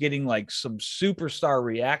shows, getting like some superstar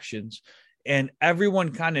reactions. And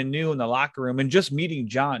everyone kind of knew in the locker room, and just meeting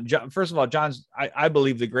John, first of all, John's, I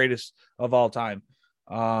believe, the greatest of all time.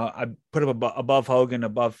 I put him above Hogan,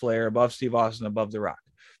 above Flair, above Steve Austin, above The Rock.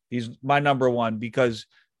 He's my number one because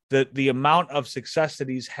the amount of success that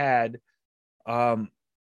he's had over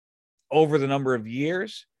the number of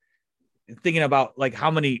years, thinking about like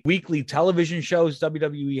how many weekly television shows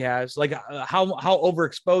WWE has, like how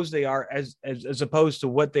overexposed they are as opposed to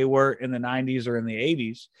what they were in the 90s or in the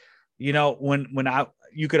 80s.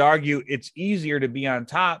 You could argue it's easier to be on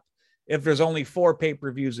top if there's only 4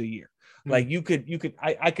 pay-per-views a year. Like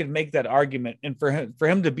I could make that argument, and for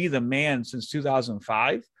him to be the man since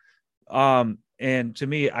 2005. And to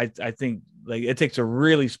me, I think like it takes a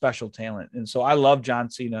really special talent. And so I love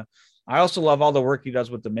John Cena. I also love all the work he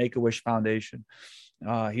does with the Make-A-Wish Foundation.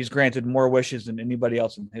 He's granted more wishes than anybody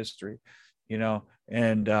else in history, and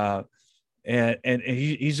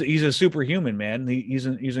he's a superhuman, man.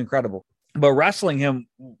 He's incredible. But wrestling him,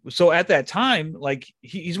 so at that time, like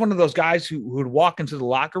he's one of those guys who would walk into the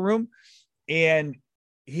locker room, and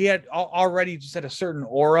he had already just had a certain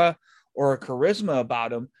aura or a charisma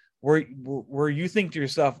about him, where you think to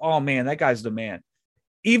yourself, "Oh man, that guy's the man."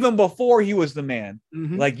 Even before he was the man,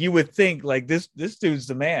 like you would think, like this dude's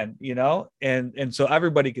the man, and so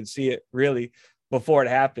everybody could see it really before it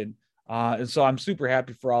happened. And so I'm super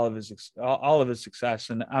happy for all of his success,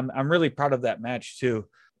 and I'm really proud of that match too.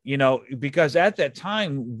 Because at that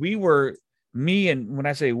time and when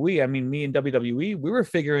I say we, I mean me and WWE, we were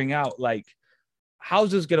figuring out like, how's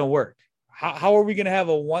this going to work? How are we going to have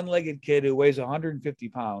a one-legged kid who weighs 150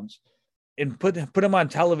 pounds and put him on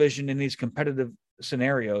television in these competitive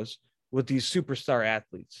scenarios with these superstar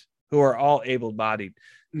athletes who are all able-bodied,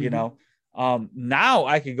 now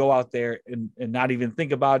I could go out there and not even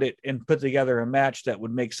think about it and put together a match that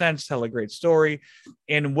would make sense, tell a great story,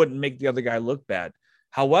 and wouldn't make the other guy look bad.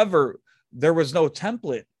 However, there was no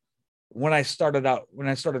template when I started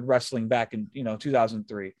wrestling back in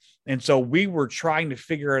 2003, and so we were trying to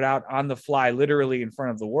figure it out on the fly, literally in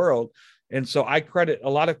front of the world. And so a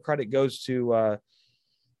lot of credit goes to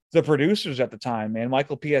the producers at the time, man.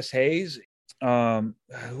 Michael P.S. Hayes. Who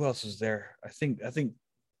else is there? I think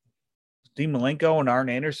Dean Malenko and Arn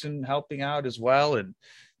Anderson helping out as well, and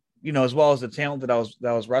as well as the talent that I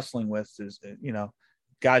was wrestling with is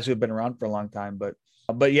guys who have been around for a long time,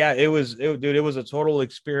 but yeah, it was a total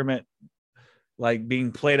experiment, like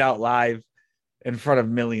being played out live in front of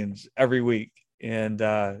millions every week. And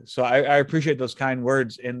so I appreciate those kind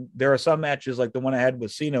words. And there are some matches like the one I had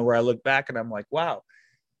with Cena where I look back and I'm like, wow,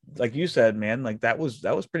 like you said, man, like that was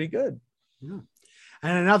pretty good. Yeah.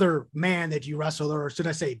 And another man that you wrestled, or should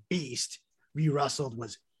I say beast, you wrestled,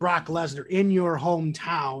 was Brock Lesnar in your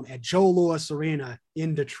hometown at Joe Louis Arena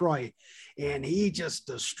in Detroit. And he just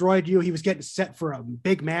destroyed you. He was getting set for a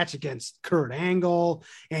big match against Kurt Angle,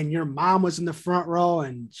 and your mom was in the front row,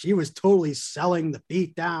 and she was totally selling the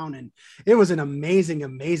beat down. And it was an amazing,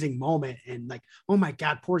 amazing moment. And like, oh my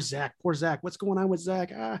God, poor Zach, what's going on with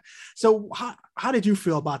Zach? So how did you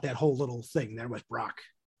feel about that whole little thing there with Brock?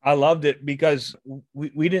 I loved it because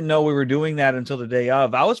we didn't know we were doing that until the day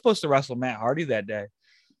of. I was supposed to wrestle Matt Hardy that day.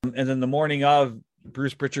 And then the morning of,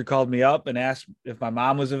 Bruce Pritchard called me up and asked if my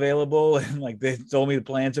mom was available. And like, they told me the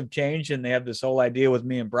plans have changed and they have this whole idea with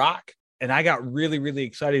me and Brock. And I got really, really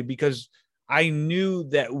excited because I knew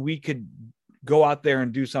that we could go out there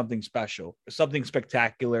and do something special, something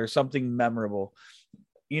spectacular, something memorable.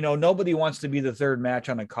 Nobody wants to be the third match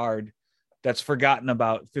on a card that's forgotten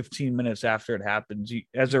about 15 minutes after it happens.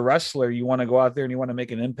 As a wrestler, you want to go out there and you want to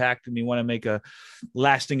make an impact, and you want to make a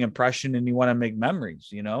lasting impression, and you want to make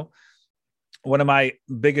memories. One of my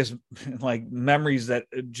biggest memories that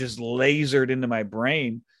just lasered into my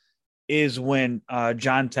brain is when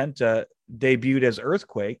John Tenta debuted as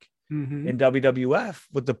Earthquake in WWF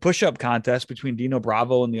with the push-up contest between Dino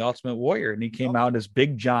Bravo and the Ultimate Warrior. And he came out as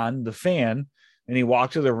Big John, the fan, and he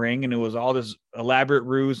walked to the ring, and it was all this elaborate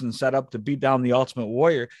ruse and set up to beat down the Ultimate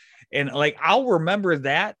Warrior. And I'll remember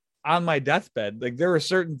that on my deathbed. There were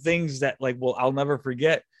certain things that I'll never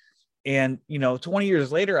forget. And, 20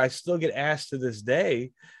 years later, I still get asked to this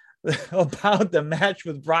day about the match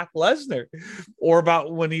with Brock Lesnar, or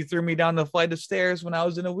about when he threw me down the flight of stairs when I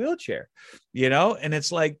was in a wheelchair, and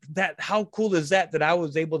it's like that. How cool is that I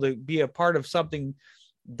was able to be a part of something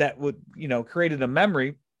that would, created a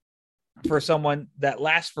memory for someone that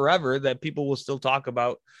lasts forever, that people will still talk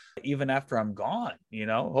about even after I'm gone,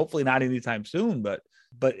 hopefully not anytime soon, but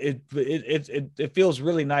it feels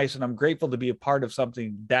really nice, and I'm grateful to be a part of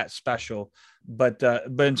something that special. But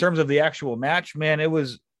in terms of the actual match, man, I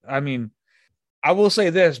will say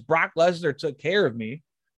this: Brock Lesnar took care of me.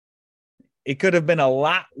 It could have been a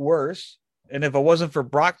lot worse, and if it wasn't for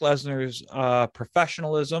Brock Lesnar's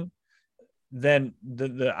professionalism, then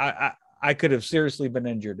I could have seriously been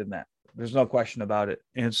injured in that. There's no question about it.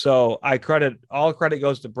 And so all credit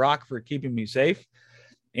goes to Brock for keeping me safe.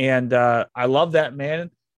 And I love that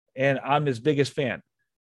man, and I'm his biggest fan.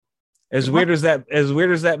 As weird as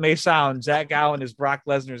that may sound, Zach Gowen is Brock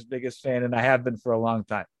Lesnar's biggest fan, and I have been for a long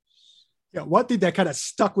time. Yeah, one thing that kind of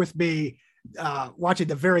stuck with me watching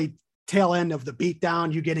the very tail end of the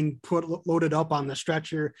beatdown, you getting loaded up on the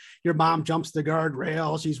stretcher, your mom jumps the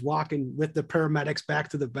guardrail, she's walking with the paramedics back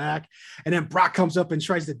to the back, and then Brock comes up and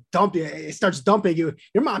tries to dump you. It starts dumping you.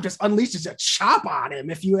 Your mom just unleashes a chop on him.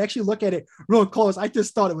 If you actually look at it real close, I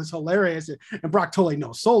just thought it was hilarious, and Brock totally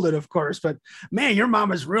no-sold it, of course, but man, your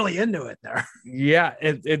mom is really into it there. Yeah,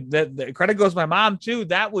 the credit goes to my mom too.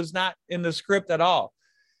 That was not in the script at all.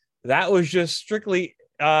 That was just strictly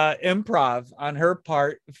improv on her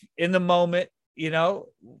part in the moment,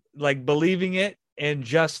 believing it, and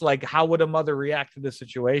just how would a mother react to the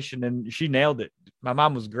situation. And she nailed it. My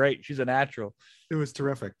mom was great. She's a natural. It was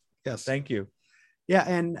terrific. Yes. Thank you. Yeah.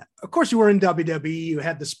 And of course you were in WWE, you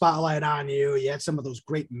had the spotlight on you. You had some of those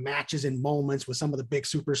great matches and moments with some of the big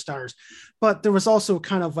superstars, but there was also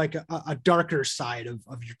kind of a darker side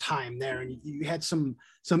of your time there. And you had some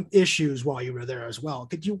issues while you were there as well.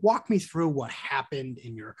 Could you walk me through what happened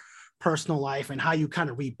in your personal life and how you kind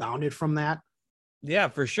of rebounded from that? Yeah,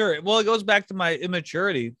 for sure. Well, it goes back to my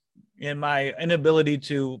immaturity and my inability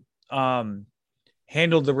to,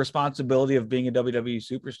 handle the responsibility of being a WWE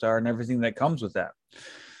superstar and everything that comes with that,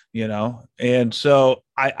 And so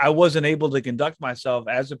I wasn't able to conduct myself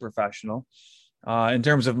as a professional in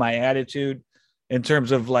terms of my attitude, in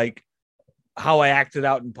terms of how I acted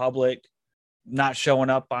out in public, not showing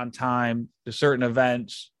up on time to certain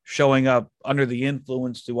events, showing up under the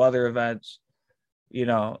influence to other events. I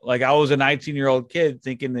was a 19-year-old kid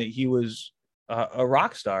thinking that he was a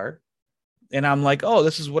rock star. And I'm like, oh,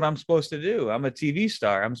 this is what I'm supposed to do. I'm a TV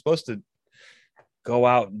star. I'm supposed to go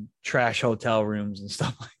out and trash hotel rooms and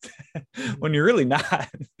stuff like that when you're really not.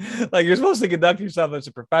 You're supposed to conduct yourself as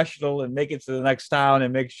a professional and make it to the next town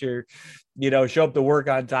and make sure, show up to work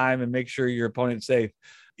on time and make sure your opponent's safe.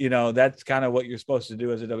 That's kind of what you're supposed to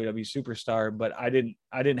do as a WWE superstar. But I didn't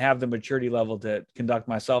have the maturity level to conduct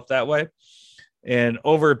myself that way. And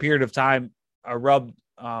over a period of time, I rubbed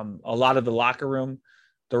a lot of the locker room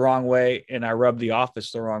the wrong way, and I rubbed the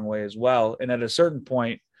office the wrong way as well. And at a certain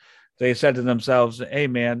point, they said to themselves, hey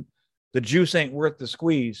man, the juice ain't worth the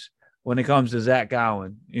squeeze when it comes to Zach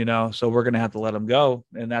Gowen, so we're going to have to let him go.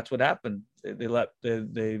 And that's what happened.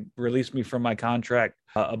 They released me from my contract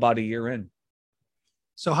about a year in.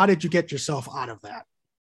 So how did you get yourself out of that?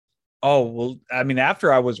 Oh, well,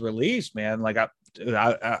 after I was released, man,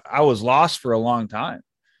 I was lost for a long time.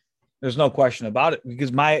 There's no question about it,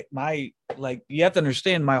 because my you have to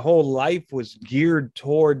understand, my whole life was geared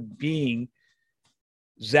toward being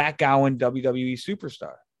Zach Gowen, WWE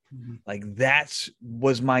superstar. Mm-hmm. That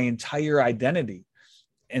was my entire identity.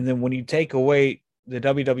 And then when you take away the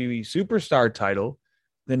WWE superstar title,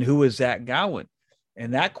 then who is Zach Gowen?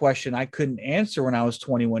 And that question I couldn't answer when I was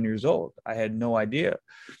 21 years old. I had no idea.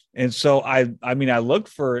 And so I looked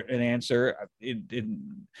for an answer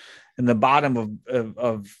in the bottom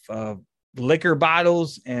of liquor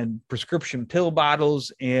bottles and prescription pill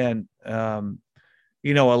bottles and, a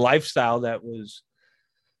lifestyle that was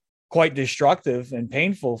quite destructive and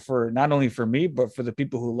painful for not only for me, but for the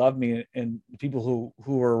people who love me and people who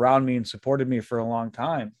were around me and supported me for a long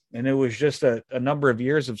time. And it was just a number of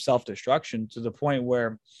years of self-destruction to the point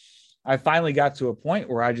where I finally got to a point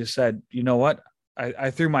where I just said, you know what? I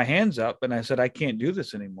threw my hands up and I said, I can't do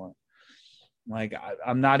this anymore. Like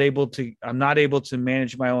I'm not able to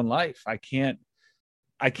manage my own life. I can't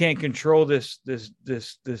control this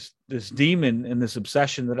demon and this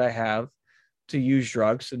obsession that I have to use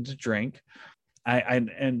drugs and to drink. I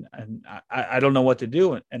don't know what to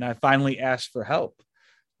do. And I finally asked for help,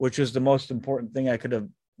 which was the most important thing I could have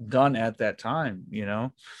done at that time,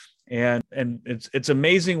 and it's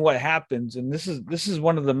amazing what happens. And this is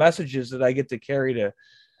one of the messages that I get to carry to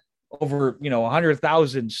over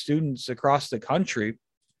 100,000 students across the country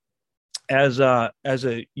as a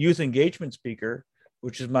youth engagement speaker,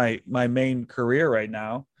 which is my main career right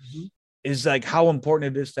now. Mm-hmm. Is like how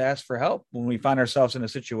important it is to ask for help when we find ourselves in a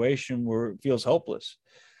situation where it feels hopeless,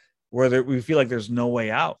 where we feel like there's no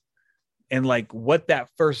way out, and like what that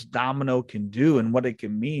first domino can do and what it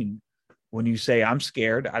can mean when you say, I'm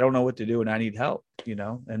scared, I don't know what to do, and I need help,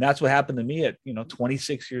 and that's what happened to me at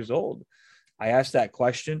 26 years old. I asked that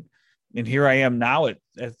question, and here I am now at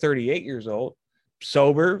 38 years old,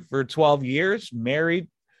 sober for 12 years, married,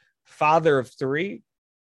 father of 3,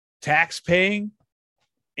 tax paying,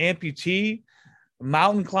 amputee,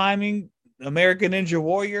 mountain climbing, American Ninja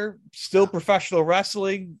Warrior, still professional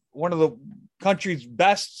wrestling, one of the country's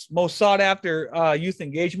best, most sought after youth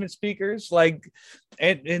engagement speakers.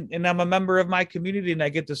 And I'm a member of my community, and I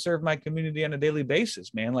get to serve my community on a daily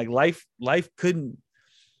basis, man. Like life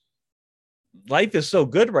is so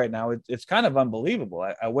good right now. It's kind of unbelievable.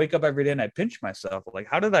 I wake up every day and I pinch myself. Like,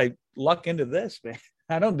 how did I luck into this, man?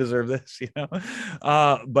 I don't deserve this,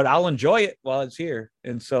 but I'll enjoy it while it's here.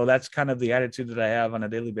 And so that's kind of the attitude that I have on a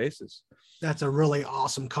daily basis. That's a really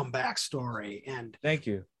awesome comeback story. And thank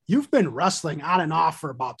you. You've been wrestling on and off for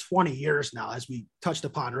about 20 years now, as we touched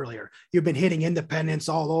upon earlier. You've been hitting independents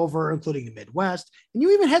all over, including the Midwest, and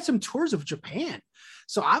you even had some tours of Japan.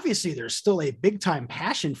 So obviously there's still a big time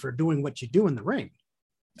passion for doing what you do in the ring.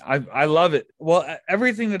 I love it. Well,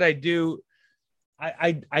 everything that I do,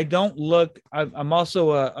 I don't look, I'm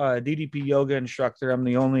also a DDP yoga instructor. I'm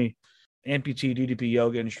the only amputee DDP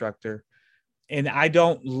yoga instructor. And I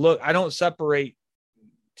don't separate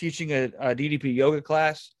teaching a DDP yoga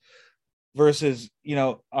class versus,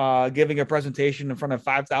 giving a presentation in front of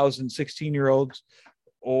 5,000 16-year-olds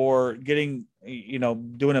or doing a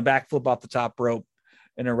backflip off the top rope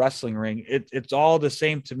in a wrestling ring. It's all the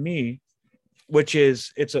same to me, which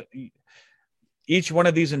is each one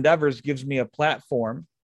of these endeavors gives me a platform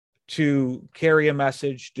to carry a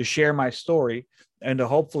message, to share my story, and to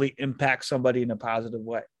hopefully impact somebody in a positive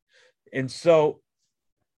way. And so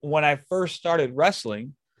when I first started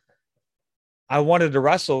wrestling, I wanted to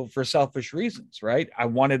wrestle for selfish reasons, right? I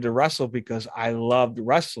wanted to wrestle because I loved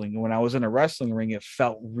wrestling. And when I was in a wrestling ring, it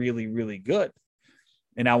felt really, really good.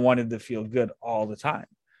 And I wanted to feel good all the time.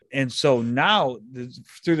 And so now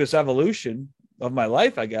through this evolution of my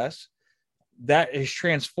life, I guess, that is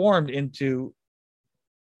transformed into,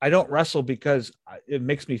 I don't wrestle because it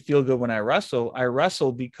makes me feel good when I wrestle. I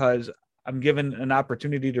wrestle because I'm given an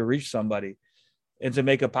opportunity to reach somebody and to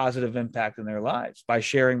make a positive impact in their lives by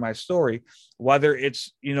sharing my story, whether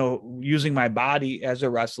it's, using my body as a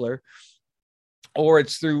wrestler, or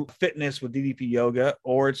it's through fitness with DDP yoga,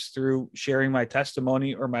 or it's through sharing my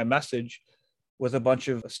testimony or my message with a bunch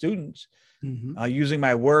of students, using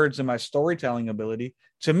my words and my storytelling ability.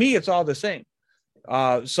 To me, it's all the same.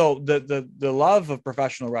 So the love of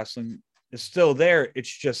professional wrestling is still there.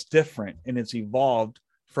 It's just different, and it's evolved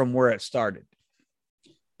from where it started.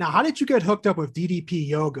 Now, how did you get hooked up with DDP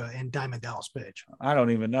yoga and Diamond Dallas Page? I don't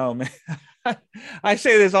even know, man. I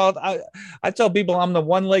say this I tell people I'm the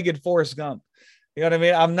one-legged Forrest Gump. You know what I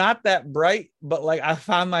mean? I'm not that bright, but I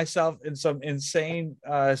found myself in some insane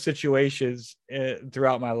situations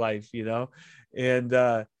throughout my life, and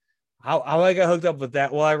how I got hooked up with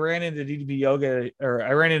that. Well, I ran into DDP yoga, or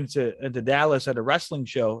I ran into Dallas at a wrestling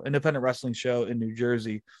show, independent wrestling show in New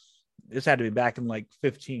Jersey. This had to be back in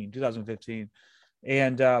 2015.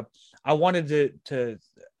 And I wanted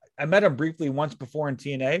I met him briefly once before in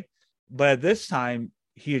TNA, but at this time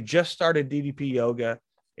he had just started DDP yoga,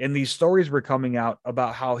 and these stories were coming out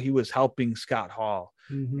about how he was helping Scott Hall,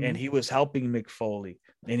 and he was helping Mick Foley,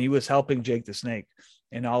 and he was helping Jake the Snake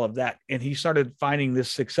and all of that. And he started finding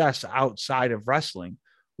this success outside of wrestling,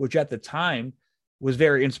 which at the time was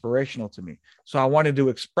very inspirational to me. So I wanted to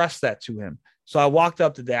express that to him. So I walked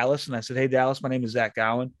up to Dallas and I said, "Hey, Dallas, my name is Zach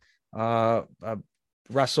Gowen. I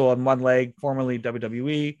wrestle on one leg, formerly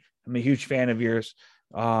WWE. I'm a huge fan of yours.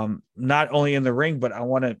 Not only in the ring, but I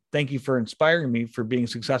want to thank you for inspiring me for being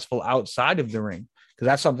successful outside of the ring, because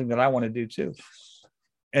that's something that I want to do too."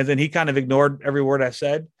 And then he kind of ignored every word I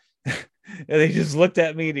said. And he just looked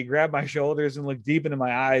at me and he grabbed my shoulders and looked deep into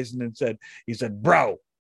my eyes and then he said, "Bro,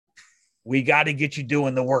 we got to get you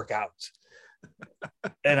doing the workouts."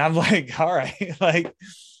 And I'm like, all right. Like,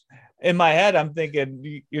 in my head, I'm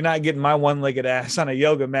thinking, you're not getting my one-legged ass on a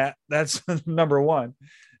yoga mat. That's number one.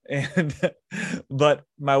 But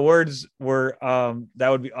my words were, that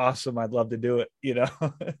would be awesome. I'd love to do it. You know,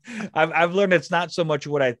 I've learned it's not so much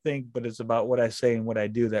what I think, but it's about what I say and what I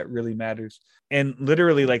do that really matters. And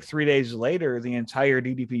literally like 3 days later, the entire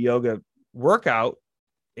DDP yoga workout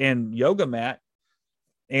and yoga mat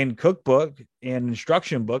and cookbook and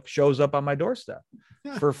instruction book shows up on my doorstep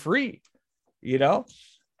for free, you know?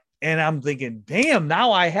 And I'm thinking, damn,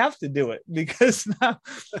 now I have to do it, because now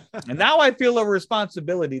I feel a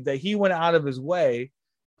responsibility that he went out of his way,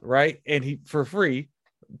 right? And he, for free,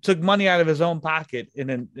 took money out of his own pocket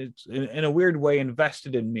and in a weird way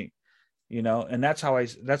invested in me, you know? And that's how I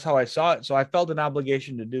saw it. So I felt an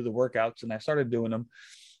obligation to do the workouts, and I started doing them.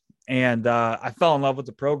 And I fell in love with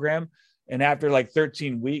the program. And after like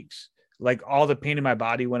 13 weeks, like all the pain in my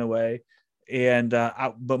body went away. And,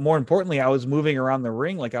 but more importantly, I was moving around the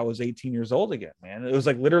ring like I was 18 years old again, man. It was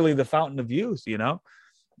like literally the fountain of youth, you know?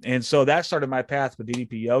 And so that started my path with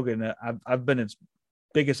DDP yoga. And I've been its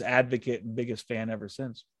biggest advocate and biggest fan ever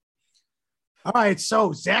since. All right.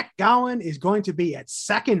 So Zach Gowen is going to be at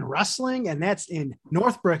Second Wrestling, and that's in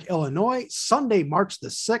Northbrook, Illinois, Sunday, March the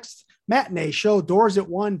 6th. Matinee show, doors at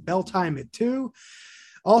 1, bell time at 2.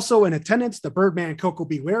 Also in attendance, the Birdman Coco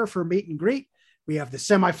Beware for meet and greet. We have the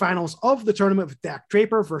semifinals of the tournament with Dak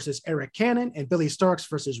Draper versus Eric Cannon and Billy Starks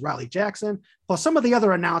versus Riley Jackson. Plus, some of the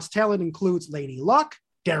other announced talent includes Laney Luck,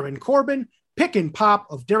 Darren Corbin, Pick and Pop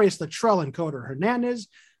of Darius Luttrell and Coder Hernandez,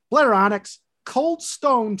 Blair Onyx, Cold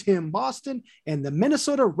Stone Tim Boston, and the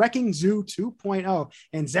Minnesota Wrecking Zoo 2.0.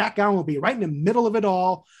 And Zach Gowen will be right in the middle of it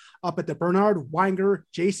all up at the Bernard Weinger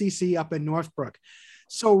JCC up in Northbrook.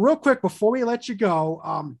 So real quick, before we let you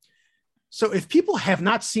go, so if people have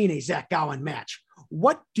not seen a Zach Gowen match,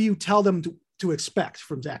 what do you tell them to expect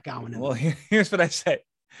from Zach Gowen? Well, here's what I say.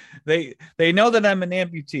 They know that I'm an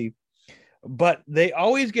amputee, but they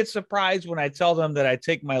always get surprised when I tell them that I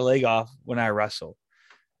take my leg off when I wrestle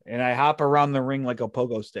and I hop around the ring like a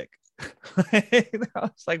pogo stick.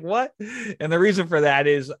 It's like, what? And the reason for that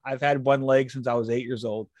is I've had one leg since I was 8 years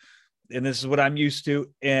old. And this is what I'm used to.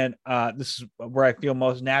 And this is where I feel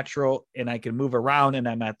most natural, and I can move around, and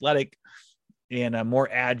I'm athletic and I'm more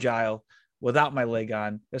agile without my leg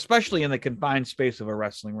on, especially in the confined space of a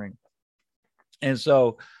wrestling ring. And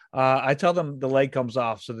so I tell them the leg comes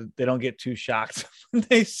off so that they don't get too shocked when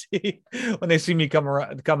they see me come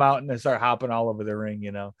out and they start hopping all over the ring,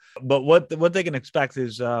 you know. But what they can expect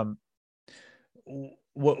is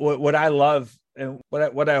what I love and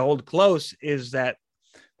what I hold close is that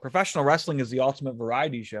professional wrestling is the ultimate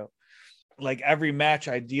variety show. Like every match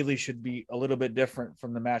ideally should be a little bit different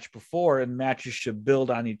from the match before, and matches should build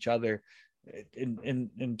on each other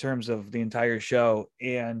in terms of the entire show.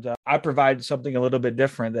 And I provide something a little bit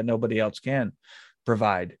different that nobody else can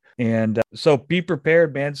provide. And so be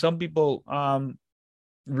prepared, man. Some people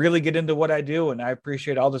really get into what I do, and I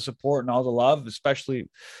appreciate all the support and all the love, especially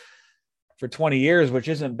for 20 years, which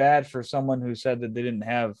isn't bad for someone who said that they didn't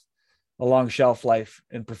have a long shelf life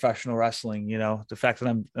in professional wrestling. You know, the fact that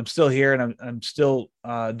I'm still here and I'm still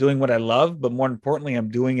doing what I love, but more importantly, I'm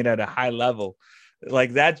doing it at a high level.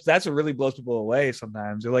 Like that's what really blows people away.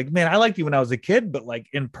 Sometimes they're like, man, I liked you when I was a kid, but like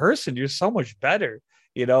in person, you're so much better.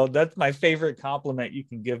 You know, that's my favorite compliment you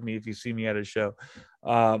can give me if you see me at a show.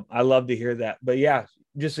 I love to hear that. But yeah,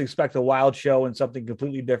 just expect a wild show and something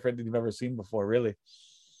completely different than you've ever seen before, really.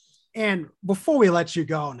 And before we let you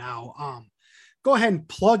go now, go ahead and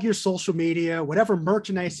plug your social media, whatever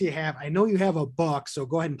merchandise you have. I know you have a book, so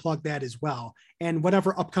go ahead and plug that as well. And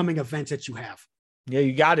whatever upcoming events that you have. Yeah,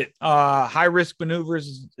 you got it. High Risk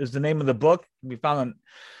Maneuvers is the name of the book. It can be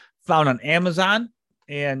found on Amazon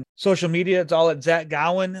and social media. It's all at Zach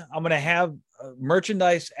Gowen. I'm going to have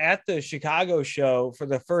merchandise at the Chicago show for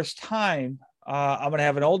the first time. I'm going to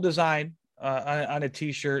have an old design on a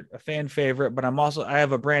t-shirt, a fan favorite, but I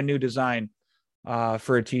have a brand new design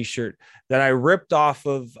for a t-shirt that I ripped off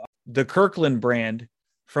of the Kirkland brand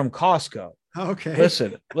from Costco. Okay.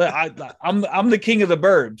 Listen, I'm the king of the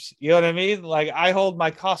burbs. You know what I mean? Like I hold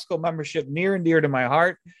my Costco membership near and dear to my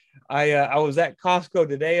heart. I was at Costco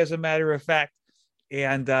today, as a matter of fact,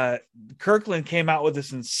 And Kirkland came out with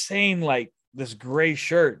this insane, like this gray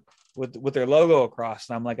shirt with their logo across.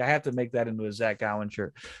 And I'm like, I have to make that into a Zach Gowen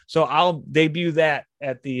shirt. So I'll debut that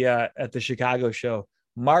at the Chicago show,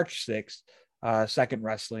 March 6th, Second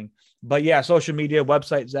Wrestling. But yeah, social media,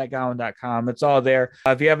 website, zachgowen.com. It's all there.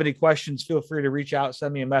 If you have any questions, feel free to reach out,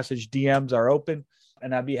 send me a message. DMs are open,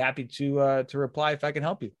 and I'd be happy to reply if I can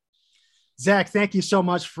help you. Zach, thank you so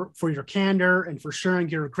much for your candor and for sharing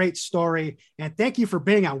your great story. And thank you for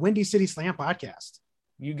being on Windy City Slam podcast.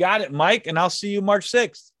 You got it, Mike. And I'll see you March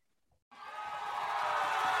 6th.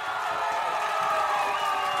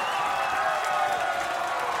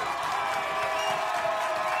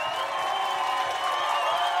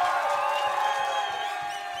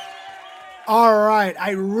 All right. I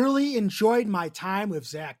really enjoyed my time with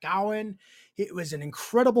Zach Gowen. It was an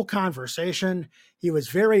incredible conversation. He was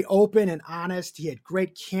very open and honest. He had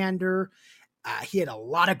great candor. He had a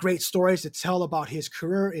lot of great stories to tell about his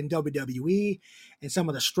career in WWE and some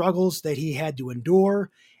of the struggles that he had to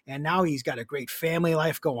endure. And now he's got a great family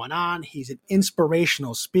life going on. He's an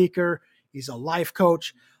inspirational speaker. He's a life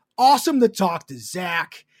coach. Awesome to talk to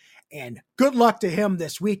Zach. And good luck to him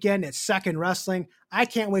this weekend at Second Wrestling. I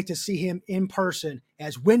can't wait to see him in person,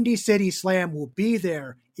 as Windy City Slam will be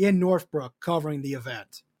there in Northbrook covering the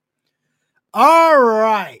event. All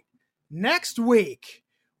right. Next week,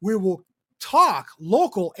 we will talk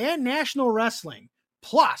local and national wrestling.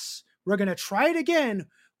 Plus, we're going to try it again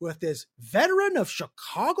with this veteran of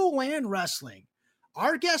Chicagoland wrestling.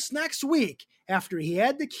 Our guest next week, after he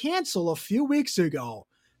had to cancel a few weeks ago,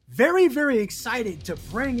 very, very excited to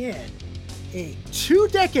bring in a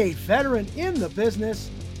 2-decade veteran in the business,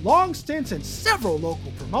 long stints in several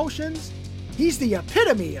local promotions. He's the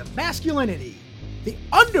epitome of masculinity, the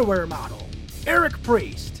underwear model, Eric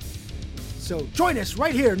Priest. So join us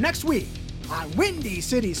right here next week on Windy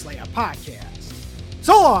City Slam podcast.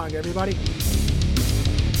 So long, everybody.